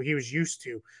Wall, so he was used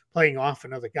to playing off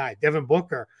another guy. Devin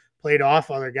Booker played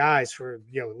off other guys for,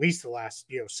 at least the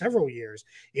last, several years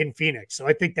in Phoenix. So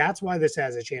I think that's why this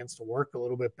has a chance to work a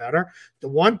little bit better. The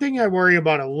one thing I worry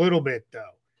about a little bit,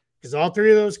 though, because all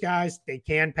three of those guys, they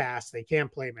can pass, they can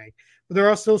play make, but they're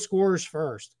all still scorers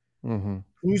first.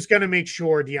 Who's going to make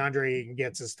sure DeAndre Ayton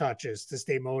gets his touches to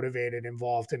stay motivated,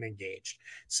 involved, and engaged?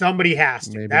 Somebody has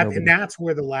to. And that's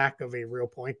where the lack of a real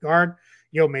point guard,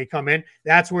 may come in.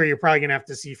 That's where you're probably going to have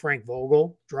to see Frank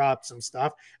Vogel drop some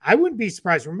stuff. I wouldn't be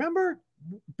surprised. Remember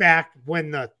back when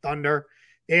the Thunder,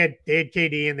 they had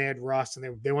KD and they had Russ,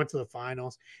 and they went to the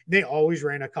finals. They always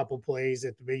ran a couple plays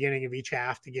at the beginning of each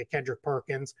half to get Kendrick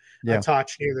Perkins a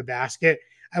touch near the basket.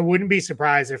 I wouldn't be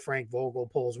surprised if Frank Vogel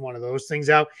pulls one of those things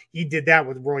out. He did that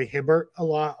with Roy Hibbert a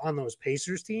lot on those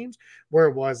Pacers teams, where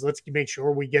it was, let's make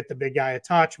sure we get the big guy a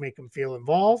touch, make him feel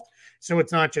involved. So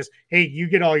it's not just, hey, you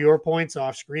get all your points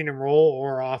off screen and roll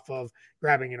or off of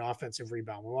grabbing an offensive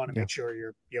rebound. We want to make sure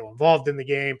you're involved in the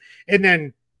game. And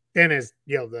then as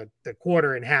the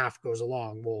quarter and half goes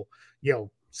along,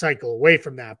 we'll cycle away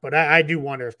from that. But I do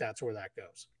wonder if that's where that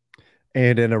goes.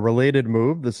 And in a related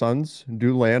move, the Suns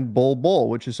do land Bol,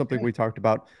 which is something we talked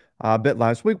about a bit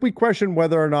last week. We questioned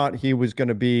whether or not he was going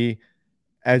to be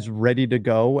as ready to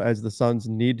go as the Suns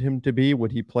need him to be.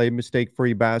 Would he play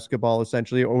mistake-free basketball,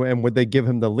 essentially, and would they give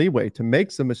him the leeway to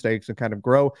make some mistakes and kind of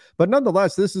grow? But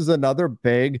nonetheless, this is another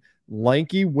big,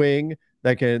 lanky wing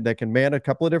that can man a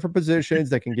couple of different positions,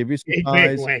 that can give you some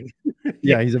size. Big wing.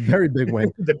 Yeah, he's a very big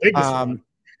wing. The biggest one.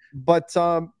 But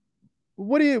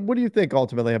what do you think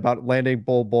ultimately about landing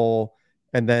Bol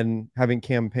and then having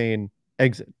campaign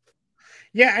exit?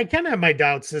 Yeah, I kind of have my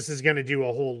doubts this is going to do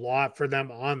a whole lot for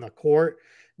them on the court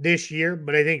this year,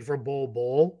 but I think for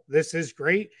Bol, this is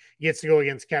great. He gets to go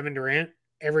against Kevin Durant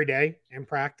every day in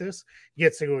practice. He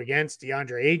gets to go against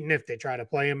DeAndre Ayton if they try to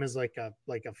play him as like a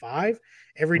five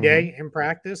every day in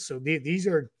practice. So these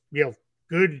are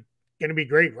good. Going to be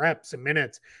great reps and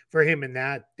minutes for him in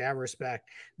that respect.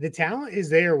 The talent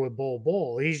is there with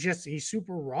Bol. He's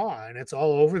super raw and it's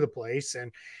all over the place.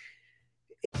 And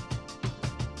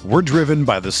we're driven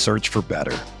by the search for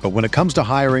better. But when it comes to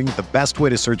hiring, the best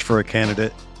way to search for a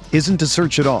candidate isn't to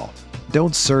search at all.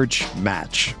 Don't search,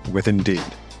 match with Indeed.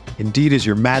 Indeed is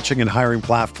your matching and hiring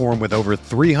platform with over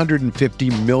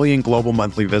 350 million global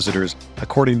monthly visitors,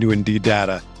 according to Indeed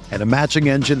data, and a matching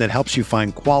engine that helps you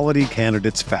find quality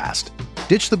candidates fast.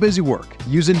 Ditch the busy work.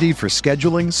 Use Indeed for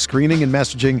scheduling, screening, and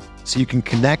messaging so you can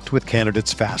connect with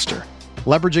candidates faster.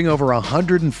 Leveraging over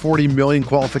 140 million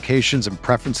qualifications and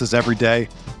preferences every day,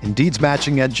 Indeed's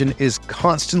matching engine is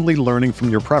constantly learning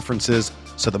from your preferences,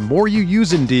 so the more you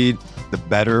use Indeed, the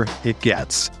better it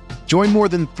gets. Join more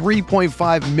than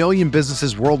 3.5 million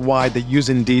businesses worldwide that use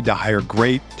Indeed to hire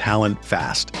great talent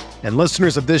fast. And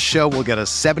listeners of this show will get a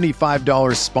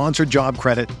 $75 sponsored job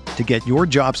credit to get your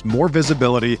jobs more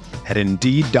visibility at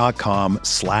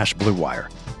Indeed.com/Blue Wire.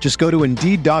 Just go to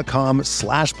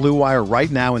Indeed.com/Blue Wire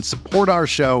right now and support our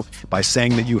show by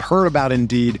saying that you heard about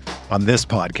Indeed on this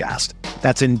podcast.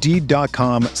 That's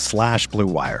Indeed.com/Blue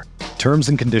Wire. Terms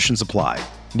and conditions apply.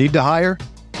 Need to hire?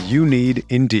 You need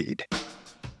Indeed.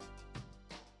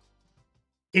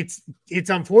 It's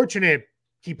unfortunate.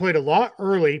 He played a lot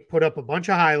early, put up a bunch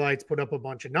of highlights, put up a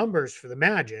bunch of numbers for the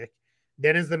Magic.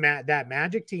 Then as that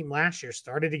Magic team last year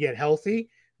started to get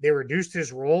healthy, they reduced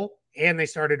his role and they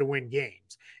started to win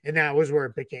games. And that was where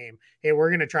it became, hey, we're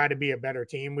going to try to be a better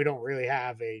team. We don't really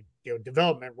have a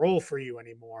development role for you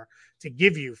anymore to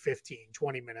give you 15,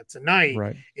 20 minutes a night.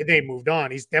 Right. And they moved on.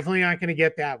 He's definitely not going to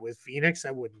get that with Phoenix,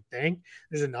 I wouldn't think.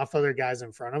 There's enough other guys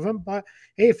in front of him. But,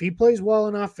 hey, if he plays well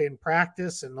enough in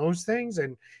practice and those things,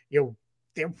 and,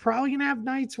 they're probably going to have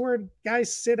nights where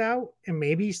guys sit out and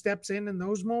maybe he steps in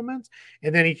those moments,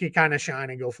 and then he could kind of shine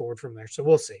and go forward from there. So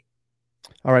we'll see.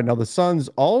 All right. Now the Suns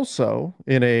also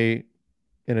in a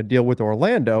deal with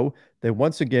Orlando, they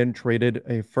once again traded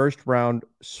a first-round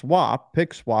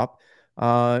pick swap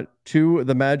to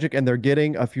the Magic, and they're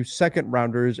getting a few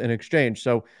second-rounders in exchange.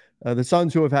 So the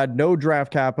Suns, who have had no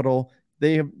draft capital,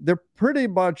 they're pretty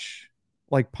much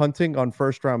like punting on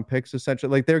first-round picks,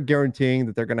 essentially. Like they're guaranteeing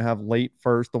that they're going to have late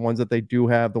first, the ones that they do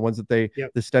have, the ones that the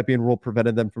Stepien rule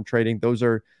prevented them from trading. Those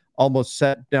are almost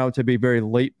set now to be very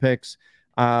late picks.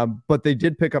 But they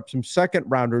did pick up some second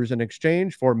rounders in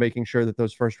exchange for making sure that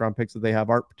those first round picks that they have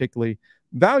aren't particularly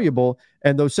valuable.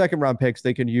 And those second round picks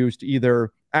they can use to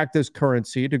either act as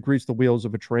currency to grease the wheels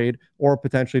of a trade, or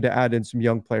potentially to add in some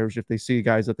young players if they see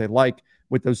guys that they like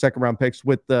with those second round picks,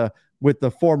 with the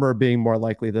former being more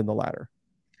likely than the latter.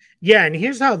 Yeah, and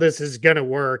here's how this is going to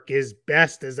work as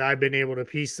best as I've been able to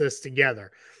piece this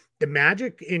together. The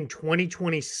Magic in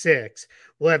 2026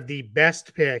 will have the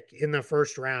best pick in the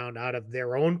first round out of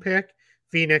their own pick,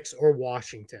 Phoenix or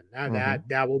Washington. Now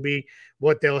that will be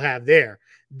what they'll have there.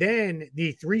 Then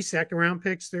the 3 second-round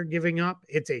picks they're giving up,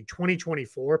 it's a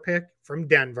 2024 pick from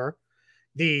Denver,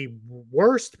 the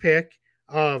worst pick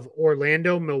of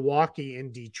Orlando, Milwaukee,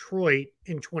 and Detroit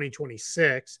in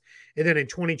 2026. And then in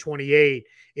 2028,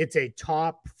 it's a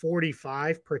top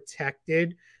 45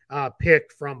 protected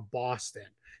pick from Boston.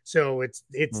 So it's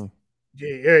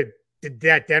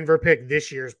that Denver pick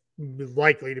this year is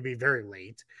likely to be very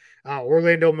late.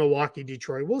 Orlando, Milwaukee,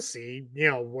 Detroit, we'll see,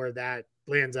 where that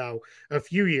lands out a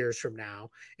few years from now.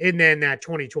 And then that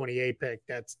 2028 pick,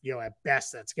 that's, at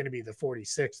best, that's going to be the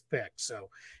 46th pick. So,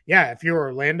 yeah, if you're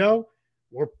Orlando,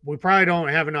 we probably don't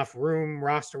have enough room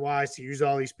roster-wise to use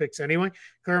all these picks anyway.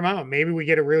 Clear them out. Maybe we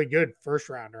get a really good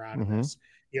first-rounder out of this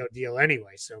deal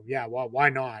anyway. So, yeah, well, why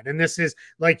not? And this is,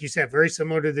 like you said, very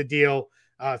similar to the deal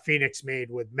Phoenix made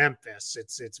with Memphis.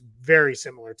 It's very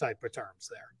similar type of terms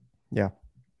there. Yeah.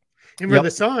 And for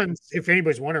the Suns, if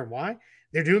anybody's wondering why,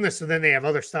 they're doing this so then they have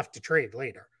other stuff to trade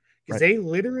later. Because they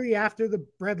literally, after the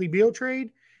Bradley Beal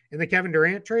trade and the Kevin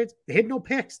Durant trades, they had no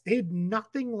picks. They had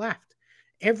nothing left.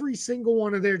 Every single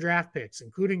one of their draft picks,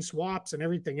 including swaps and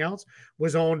everything else,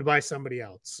 was owned by somebody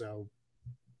else. So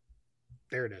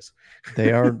there it is.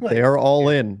 They are all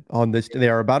in on this. They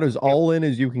are about as all in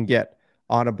as you can get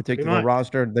on a particular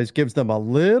roster. This gives them a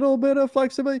little bit of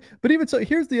flexibility. But even so,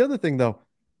 here's the other thing, though.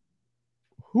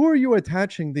 Who are you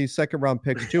attaching these second round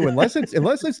picks to? Unless it's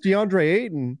DeAndre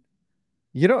Ayton,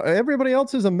 everybody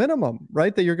else is a minimum,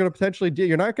 right? That you're going to potentially do.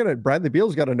 You're not going to. Bradley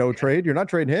Beal's got a no trade. You're not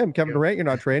trading him. Kevin Durant, you're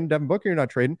not trading. Devin Booker, you're not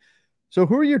trading. So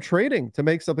who are you trading to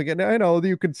make something? And I know that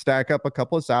you could stack up a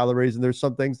couple of salaries, and there's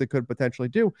some things they could potentially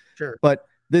do. Sure, but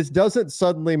this doesn't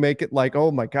suddenly make it like,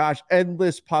 oh my gosh,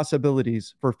 endless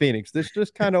possibilities for Phoenix. This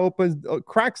just kind of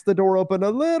cracks the door open a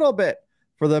little bit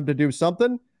for them to do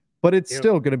something, but it's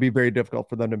still going to be very difficult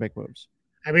for them to make moves.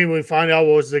 I mean, we found out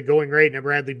what was the going rate in a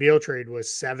Bradley Beal trade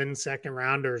was 7 second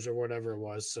rounders or whatever it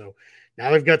was. So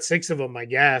now they've got 6 of them, I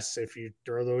guess, if you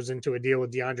throw those into a deal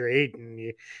with DeAndre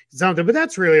Ayton, something. But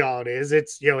that's really all it is.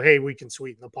 It's, hey, we can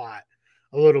sweeten the pot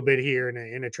a little bit here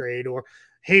in a trade, or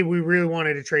hey, we really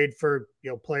wanted to trade for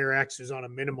player X who's on a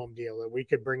minimum deal that we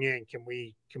could bring in. Can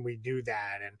we do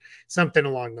that? And something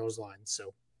along those lines.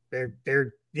 So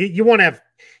you want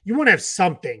to have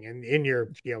something in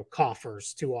your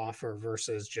coffers to offer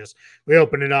versus just we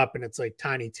open it up and it's like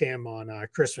Tiny Tim on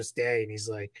Christmas Day and he's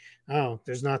like, oh,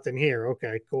 there's nothing here.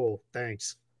 Okay, cool,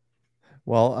 thanks.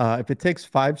 Well, if it takes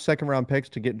 5 second round picks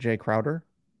to get Jay Crowder,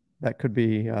 that could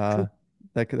be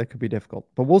that could be difficult.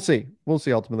 But we'll see. We'll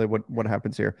see ultimately what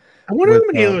happens here. I wonder how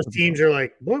many of those teams are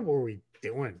like, what were we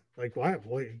doing? Like, why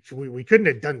we couldn't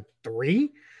have done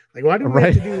 3? Like, why did we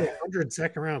have to do 100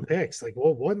 second round picks? Like,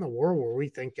 what in the world were we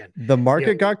thinking? The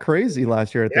market got crazy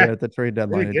last year at the trade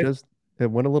deadline. Really it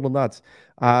went a little nuts.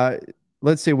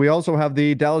 Let's see. We also have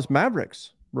the Dallas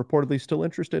Mavericks reportedly still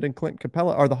interested in Clint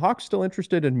Capella. Are the Hawks still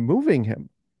interested in moving him?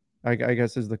 I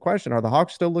guess is the question. Are the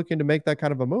Hawks still looking to make that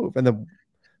kind of a move? And then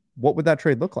what would that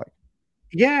trade look like?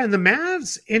 Yeah, and the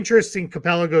Mavs' interest in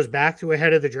Capella goes back to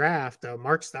ahead of the draft.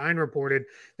 Mark Stein reported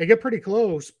they get pretty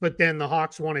close, but then the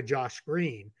Hawks wanted Josh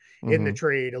Green in the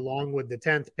trade along with the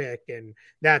 10th pick. And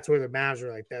that's where the Mavs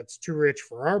are like, that's too rich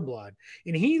for our blood.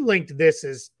 And he linked this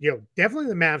as, definitely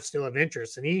the Mavs still have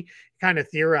interest. And he kind of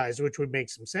theorized, which would make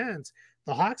some sense.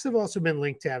 The Hawks have also been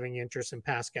linked to having interest in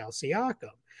Pascal Siakam.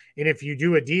 And if you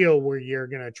do a deal where you're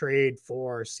going to trade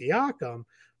for Siakam,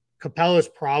 Capella's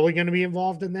probably going to be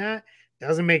involved in that.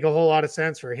 Doesn't make a whole lot of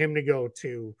sense for him to go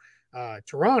to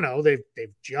Toronto. They've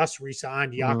just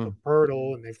re-signed Jakob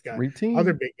Poeltl, and they've got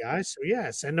other big guys. So yeah,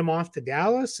 send them off to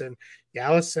Dallas, and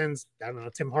Dallas sends, I don't know,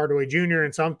 Tim Hardaway Jr.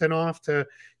 and something off to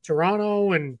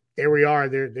Toronto, and there we are.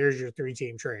 There's your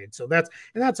 3-team trade. So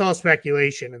that's all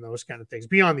speculation and those kind of things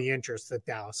beyond the interest that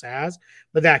Dallas has.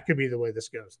 But that could be the way this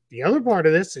goes. The other part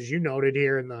of this, as you noted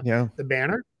here in the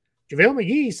banner, JaVale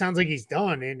McGee sounds like he's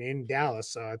done in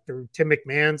Dallas through Tim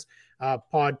McMahon's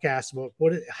podcast.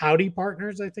 What Howdy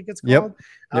Partners, I think it's called.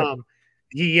 Yep.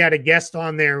 He had a guest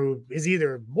on there who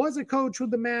was a coach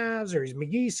with the Mavs or he's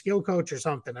McGee's skill coach or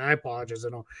something. I apologize. I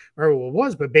don't remember what it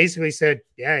was, but basically said,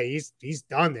 yeah, he's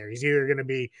done there. He's either going to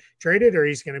be traded or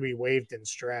he's going to be waived and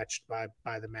stretched by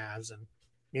the Mavs.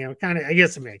 And, kind of, I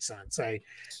guess it makes sense. I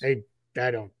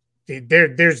don't.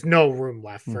 There's no room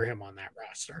left for him on that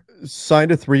roster.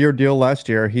 Signed a 3-year deal last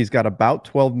year. He's got about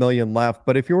 $12 million left.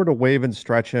 But if you were to waive and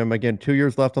stretch him, again, 2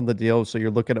 years left on the deal. So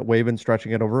you're looking at waive and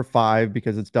stretching it over 5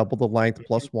 because it's double the length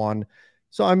plus 1.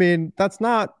 So, I mean, that's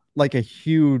not like a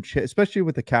huge hit, especially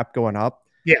with the cap going up.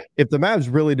 Yeah. If the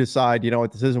Mavs really decide,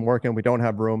 what, this isn't working, we don't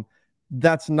have room,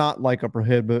 that's not like a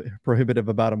prohibitive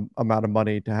amount of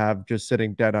money to have just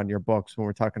sitting dead on your books when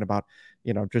we're talking about,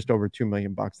 just over $2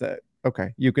 million. That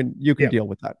okay, you can deal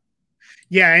with that.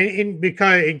 Yeah, and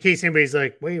because in case anybody's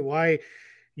like, wait, why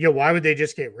would they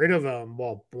just get rid of him?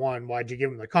 Well, one, why'd you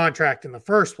give him the contract in the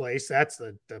first place? That's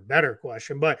the better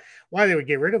question. But why they would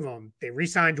get rid of him? They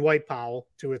re-signed Dwight Powell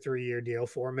to a 3-year deal,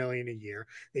 $4 million a year.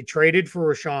 They traded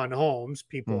for Rashawn Holmes.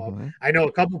 I know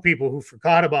a couple people who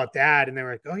forgot about that, and they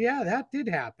were like, oh yeah, that did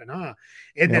happen, huh?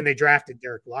 And then they drafted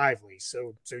Derek Lively.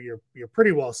 So you're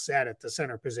pretty well set at the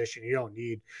center position. You don't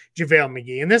need JaVale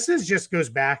McGee. And this just goes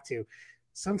back to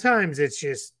sometimes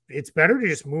it's better to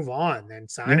just move on than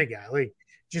sign a guy. Like,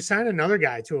 just sign another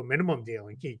guy to a minimum deal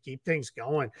and keep things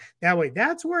going. That way,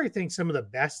 that's where I think some of the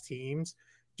best teams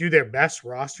do their best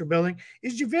roster building.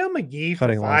 Is JaVale McGee for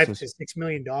 $5 to $6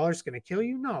 million going to kill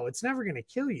you? No, it's never going to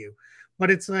kill you.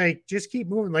 But it's like, just keep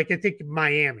moving. Like I think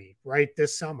Miami, right,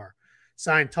 this summer,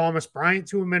 signed Thomas Bryant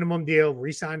to a minimum deal,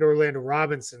 re-signed Orlando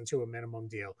Robinson to a minimum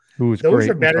deal. Those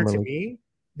are better to me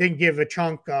than give a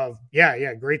chunk of,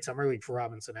 great summer league for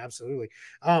Robinson, absolutely.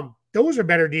 Those are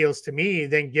better deals to me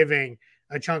than giving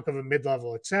a chunk of a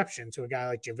mid-level exception to a guy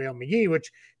like JaVale McGee, which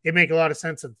did make a lot of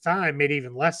sense at the time, made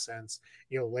even less sense,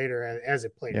 later as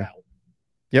it played out.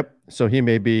 Yep. So he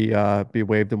may be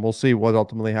waived, and we'll see what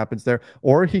ultimately happens there.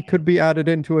 Or he could be added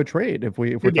into a trade if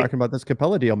we're talking about this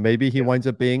Capella deal. Maybe he winds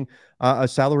up being a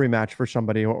salary match for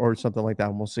somebody or something like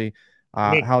that, and we'll see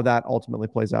how that ultimately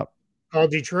plays out. Call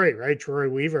Detroit, right? Troy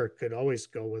Weaver could always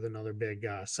go with another big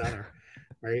center.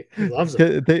 Right, he loves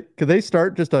it. Could they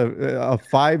start just a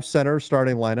 5 center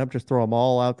starting lineup? Just throw them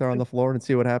all out there on the floor and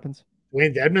see what happens.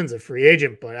 Wayne Dedmon's a free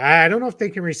agent, but I don't know if they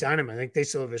can re-sign him. I think they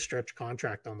still have a stretch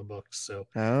contract on the books, so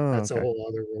that's a whole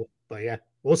other rule. But yeah,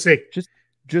 we'll see.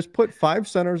 Just put 5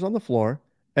 centers on the floor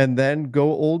and then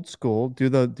go old school. Do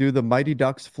the Mighty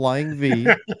Ducks flying V,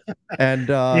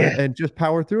 and just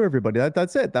power through everybody.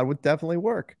 That's it. That would definitely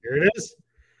work. Here it is.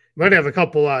 Might have a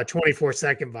couple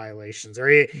 24-second violations or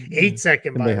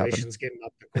 8-second violations getting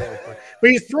up the court,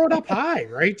 but you throw it up high,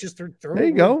 right? Just throw there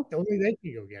you go. Only they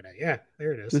can go get it. Yeah,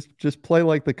 there it is. Just play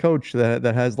like the coach that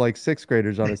has like 6th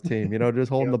graders on his team. Just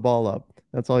holding the ball up.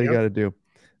 That's all you got to do.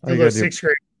 Those 6th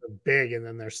graders are big, and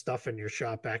then they're stuffing your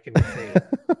shot back in your face.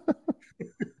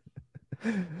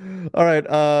 All right.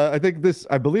 I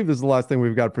believe this is the last thing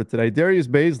we've got for today. Darius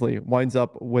Bazley winds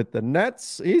up with the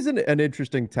Nets. He's an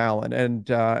interesting talent, and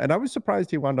I was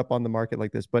surprised he wound up on the market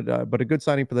like this, but a good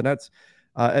signing for the Nets.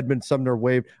 Edmund Sumner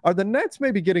waived. Are the Nets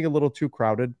maybe getting a little too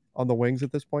crowded on the wings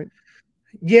at this point?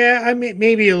 Yeah, I mean,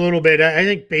 maybe a little bit. I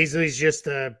think Bazley's just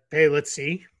hey, let's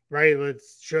see. Right,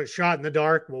 let's shot in the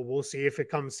dark. Well, we'll see if it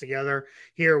comes together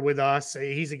here with us.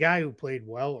 He's a guy who played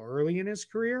well early in his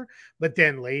career, but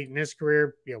then late in his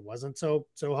career, wasn't so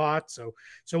hot. So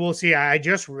we'll see. I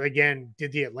just again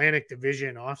did the Atlantic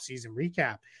Division offseason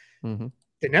recap.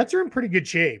 the Nets are in pretty good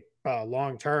shape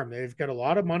long term. They've got a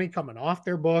lot of money coming off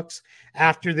their books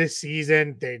after this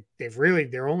season. They've really,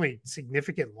 their only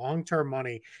significant long term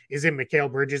money is in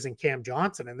Mikal Bridges and Cam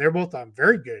Johnson, and they're both on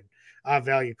very good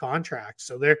value contracts.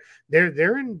 So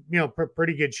they're in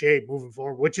pretty good shape moving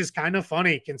forward, which is kind of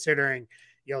funny considering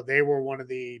they were one of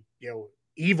the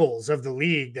evils of the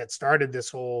league that started this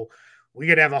whole, we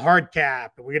could have a hard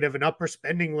cap and we could have an upper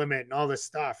spending limit and all this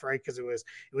stuff, right? Because it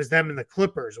was them and the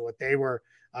Clippers, what they were,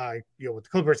 what the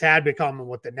Clippers had become and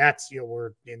what the Nets,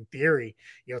 were in theory,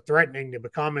 threatening to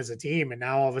become as a team. And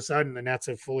now all of a sudden the Nets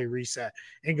have fully reset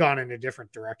and gone in a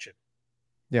different direction.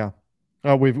 Yeah.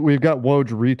 We've got Woj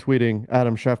retweeting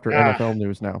Adam Schefter NFL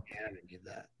news now. Yeah, I didn't get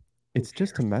that. It's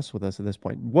just to mess with us at this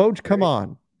point. Woj, come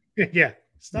on. Yeah.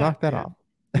 Stop, knock that off.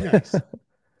 Nice.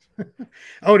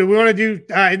 Oh, do we want to do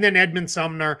and then Edmund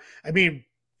Sumner? I mean,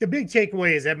 the big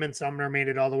takeaway is Edmund Sumner made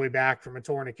it all the way back from a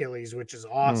torn Achilles, which is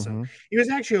awesome. Mm-hmm. He was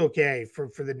actually okay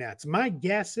for the Nets. My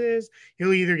guess is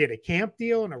he'll either get a camp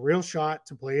deal and a real shot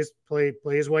to play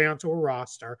his way onto a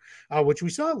roster, which we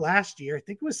saw last year. I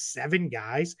think it was 7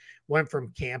 guys went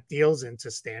from camp deals into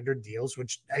standard deals,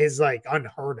 which is like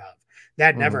unheard of.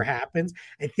 That never happens.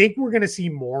 I think we're going to see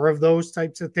more of those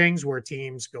types of things where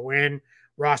teams go in,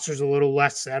 roster's a little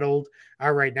less settled.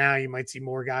 Right now, you might see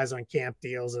more guys on camp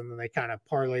deals, and then they kind of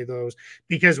parlay those.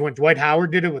 Because when Dwight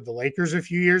Howard did it with the Lakers a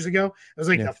few years ago, it was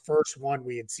like the first one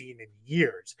we had seen in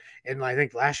years. And I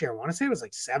think last year, I want to say it was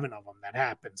like 7 of them that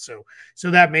happened. So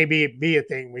that may be a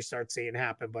thing we start seeing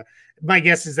happen. But my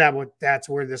guess is that's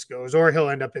where this goes. Or he'll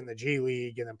end up in the G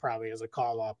League and then probably as a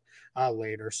call-up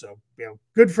later. So,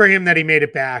 good for him that he made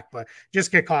it back, but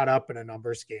just get caught up in a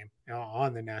numbers game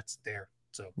on the Nets there.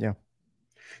 So, yeah.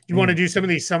 Do you want to do some of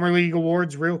these Summer League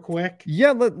awards real quick?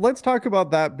 Yeah, let's talk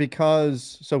about that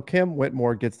because Cam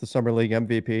Whitmore gets the Summer League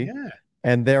MVP. Yeah.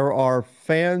 And there are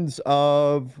fans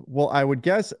of, well, I would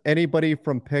guess anybody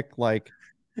from pick like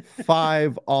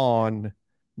 5 on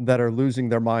that are losing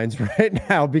their minds right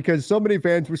now because so many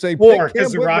fans were saying 4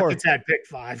 because the Rockets had pick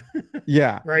 5.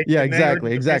 Yeah. Right. Yeah,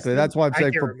 exactly. That's why I'm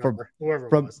saying from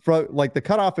like the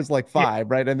cutoff is like 5,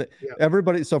 right? And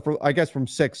everybody, so I guess from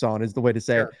 6 on is the way to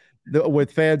say it.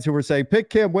 With fans who were saying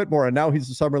pick Cam Whitmore and now he's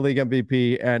the Summer League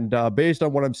MVP. And based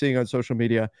on what I'm seeing on social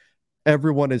media,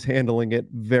 everyone is handling it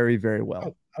very, very well.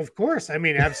 Oh, of course. I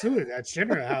mean, absolutely. That's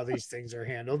generally how these things are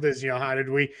handled is, how did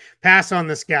we pass on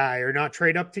this guy or not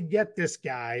trade up to get this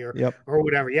guy or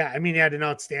whatever. Yeah. I mean, he had an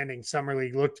outstanding Summer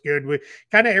League, looked good with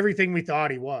kind of everything we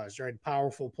thought he was, right?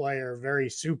 Powerful player, very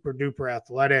super duper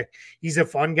athletic. He's a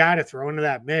fun guy to throw into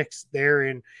that mix there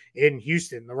in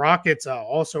Houston. The Rockets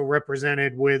also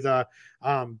represented with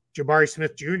Jabari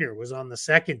Smith Jr. was on the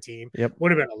second team.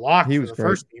 Would have been a lock for the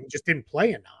first team, just didn't play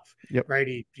enough.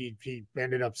 Right. He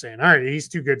ended up saying, all right, he's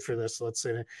too good for this. Let's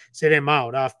sit him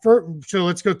out. So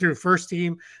let's go through first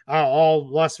team, all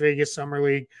Las Vegas Summer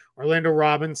League. Orlando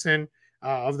Robinson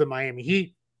of the Miami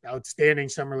Heat, outstanding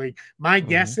Summer League. My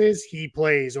guess is he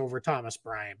plays over Thomas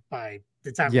Bryant by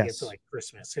the time we get to like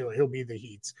Christmas. He'll be the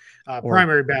Heat's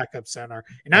primary backup center.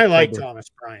 And I like Thomas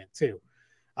Bryant too.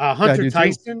 Hunter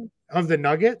Tyson of the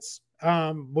Nuggets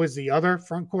was the other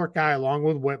front court guy along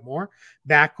with Whitmore.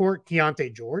 Backcourt,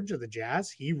 Keontae George of the Jazz.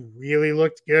 He really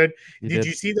looked good. Did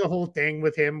you see the whole thing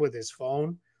with him with his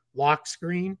phone lock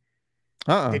screen?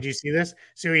 Did you see this?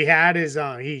 So he had his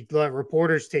he let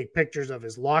reporters take pictures of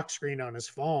his lock screen on his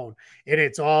phone, and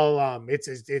it's all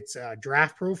it's a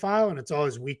draft profile and it's all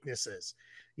his weaknesses.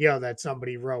 That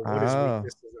somebody wrote what his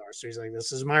weaknesses are. So he's like,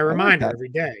 this is my reminder every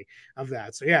day of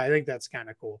that. So yeah, I think that's kind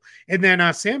of cool. And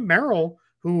then Sam Merrill,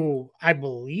 who I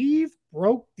believe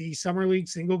broke the Summer League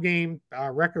single game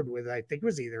record with, I think it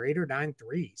was either 8 or 9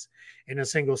 threes in a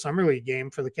single Summer League game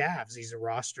for the Cavs. He's a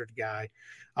rostered guy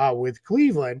with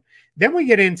Cleveland. Then we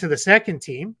get into the second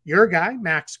team. Your guy,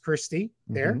 Max Christie,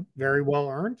 there, very well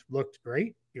earned, looked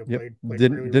great. Played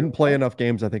didn't play enough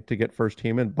games, I think, to get first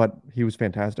team in, but he was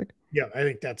fantastic. Yeah, I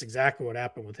think that's exactly what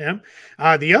happened with him.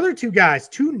 The other 2 guys,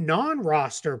 2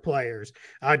 non-roster players,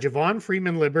 Javon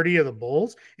Freeman Liberty of the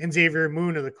Bulls and Xavier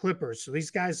Moon of the Clippers. So these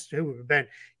guys who have been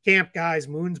camp guys,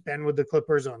 Moon's been with the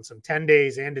Clippers on some 10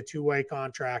 days and a 2-way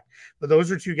contract. But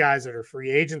those are 2 guys that are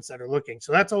free agents that are looking.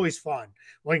 So that's always fun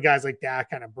when guys like that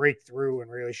kind of break through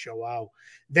and really show out.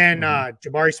 Then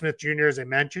Jabari Smith Jr., as I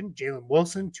mentioned, Jaylen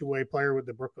Wilson, 2-way player with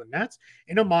the Brooklyn Nets,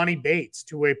 and Amani Bates,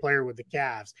 2-way player with the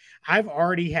Cavs. I've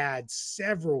already had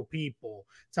several people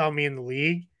tell me in the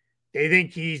league they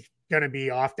think he's going to be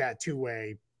off that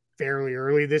 2-way fairly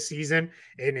early this season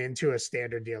and into a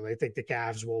standard deal. They think the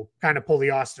Cavs will kind of pull the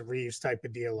Austin Reeves type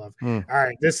of deal of, all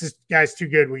right, this guy's too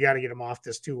good. We got to get him off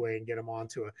this 2-way and get him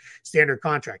onto a standard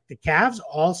contract. The Cavs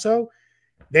also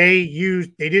They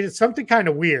did something kind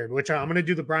of weird, which I'm going to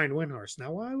do the Brian Windhorst.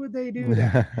 Now, why would they do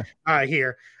that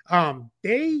here?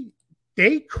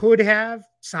 They could have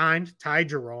signed Ty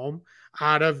Jerome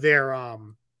out of their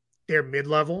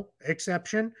mid-level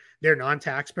exception, their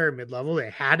non-taxpayer mid-level. They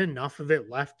had enough of it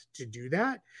left to do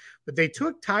that, but they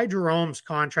took Ty Jerome's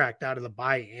contract out of the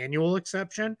biannual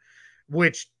exception,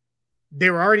 which they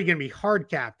were already going to be hard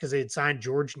capped because they had signed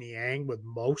George Niang with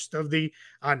most of the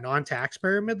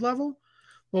non-taxpayer mid-level.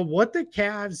 But what the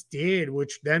Cavs did,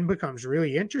 which then becomes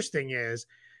really interesting, is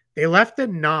they left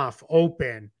enough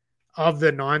open of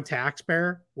the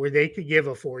non-taxpayer where they could give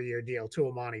a 4-year deal to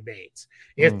Amani Bates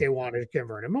if they wanted to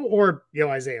convert him, or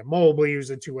Isaiah Mobley, who's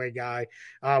a two-way guy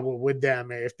with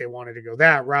them if they wanted to go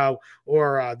that route,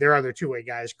 or their other two-way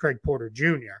guys, Craig Porter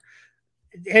Jr.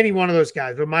 Any one of those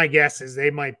guys. But my guess is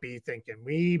they might be thinking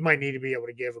we might need to be able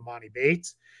to give Amani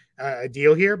Bates a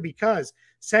deal here, because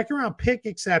second round pick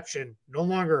exception no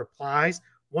longer applies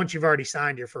once you've already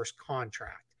signed your first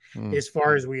contract. As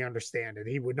far as we understand it,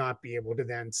 he would not be able to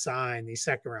then sign the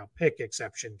second round pick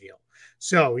exception deal.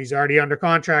 So he's already under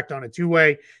contract on a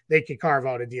two-way. They could carve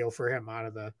out a deal for him out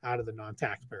of the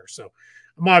non-taxpayer. So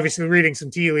I'm obviously reading some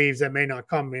tea leaves that may not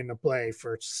come into play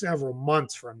for several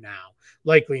months from now,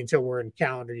 likely until we're in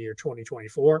calendar year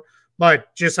 2024,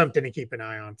 but just something to keep an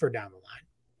eye on for down the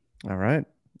line.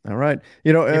 All right.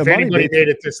 If anybody made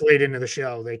it this late into the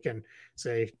show, they can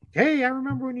say, hey, I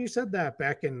remember when you said that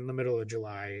back in the middle of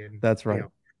July. And that's right.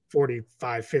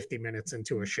 45, 50 minutes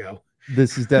into a show.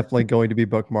 This is definitely going to be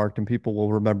bookmarked, and people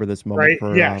will remember this moment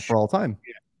for all time.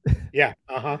 Yeah.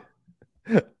 All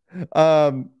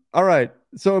right.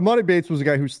 So Amani Bates was a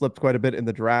guy who slipped quite a bit in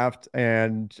the draft,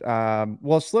 and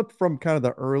slipped from kind of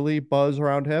the early buzz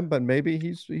around him, but maybe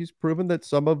he's proven that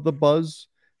some of the buzz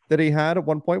that he had at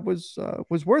one point was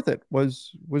worth it,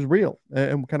 was real,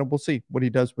 and kind of we'll see what he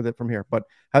does with it from here. But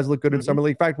has looked good in summer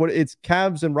league. In fact, it's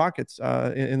Cavs and Rockets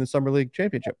in the summer league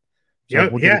championship. So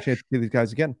we'll get a chance to see these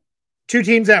guys again. Two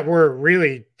teams that were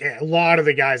really, a lot of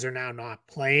the guys are now not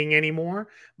playing anymore,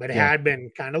 but had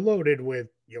been kind of loaded with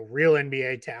real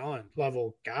NBA talent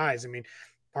level guys. I mean,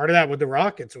 part of that with the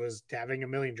Rockets was having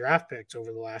 1 million draft picks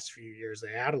over the last few years.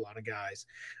 They had a lot of guys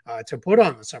to put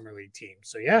on the summer league team.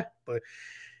 So but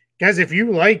guys, if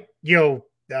you like,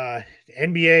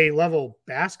 NBA level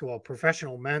basketball,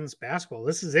 professional men's basketball,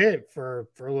 this is it for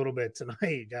a little bit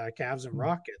tonight, Cavs and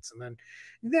Rockets. And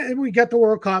then we got the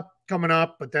World Cup coming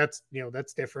up, but that's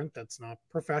different. That's not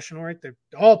professional, right? They're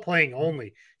all playing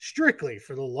only strictly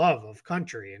for the love of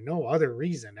country and no other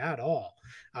reason at all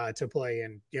to play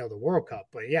in, the World Cup.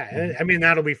 But I mean,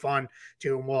 that'll be fun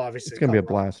too. And we'll obviously, it's going to be a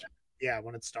blast.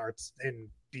 When it starts in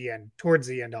the end, towards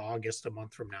the end of August, a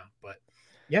month from now. But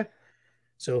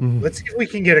so let's see if we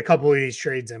can get a couple of these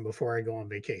trades in before I go on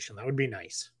vacation. That would be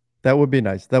nice. That would be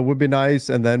nice.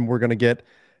 And then we're going to get,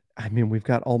 we've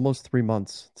got almost 3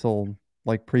 months till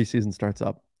like preseason starts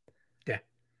up. Yeah.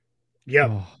 Yep.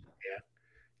 Oh, yeah.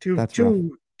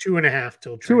 Two and a half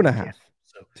till training. 2.5. Camp.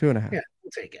 So 2.5. Yeah,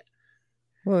 we'll take it.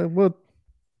 Well,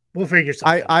 we'll figure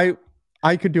something out.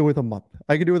 I could do with a month.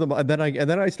 And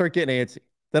then I start getting antsy.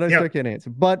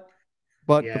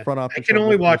 But the front office. I can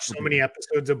only watch so many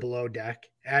episodes of Below Deck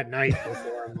at night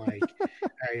before I'm like, all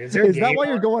right, is that why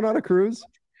you're going on a cruise?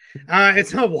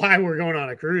 It's not why we're going on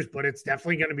a cruise, but it's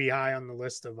definitely going to be high on the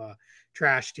list of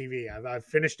trash TV. I've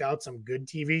finished out some good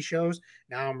TV shows.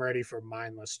 Now I'm ready for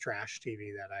mindless trash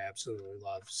TV that I absolutely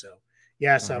love. So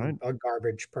yes, I'm a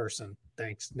garbage person.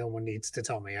 Thanks. No one needs to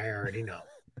tell me. I already know.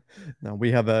 No,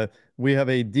 we have a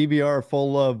DVR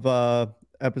full of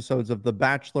episodes of The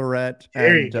Bachelorette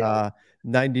and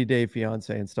 90 Day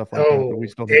Fiance and stuff like that. But we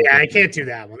still I can't do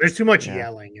that one. There's too much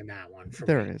yelling in that one.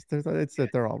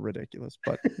 They're all ridiculous,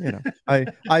 but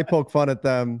I poke fun at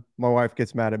them. My wife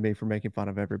gets mad at me for making fun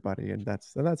of everybody, and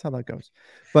that's how that goes.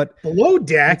 But Below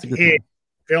Deck is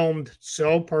filmed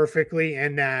so perfectly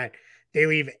in that they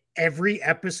leave every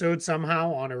episode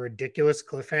somehow on a ridiculous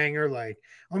cliffhanger. Like,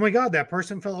 oh my God, that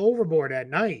person fell overboard at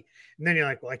night. And then you're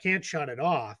like, well, I can't shut it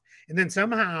off. And then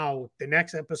somehow the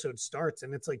next episode starts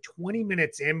and it's like 20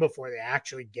 minutes in before they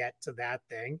actually get to that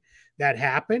thing that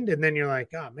happened. And then you're like,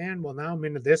 oh man, well now I'm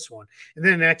into this one. And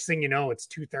then the next thing you know, it's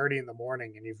 2:30 in the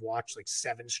morning and you've watched like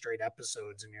 7 straight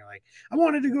episodes and you're like, I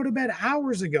wanted to go to bed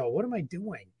hours ago. What am I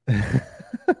doing?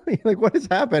 Like, what has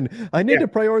happened? I need to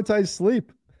prioritize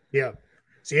sleep. Yeah.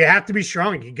 So you have to be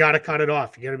strong. You got to cut it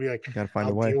off. You got to be like, got to find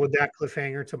a way. Deal with that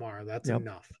cliffhanger tomorrow. That's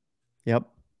enough.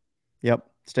 Yep.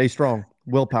 Stay strong.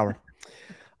 Willpower.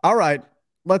 All right.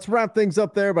 let's wrap things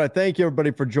up there. But I thank you,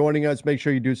 everybody, for joining us. Make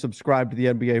sure you do subscribe to the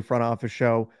NBA Front Office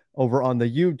Show over on the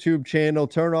YouTube channel.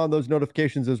 Turn on those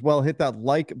notifications as well. Hit that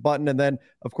like button. And then,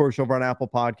 of course, over on Apple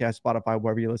Podcasts, Spotify,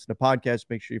 wherever you listen to podcasts,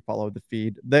 make sure you follow the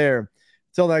feed there.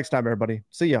 Until next time, everybody.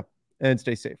 See ya and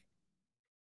stay safe.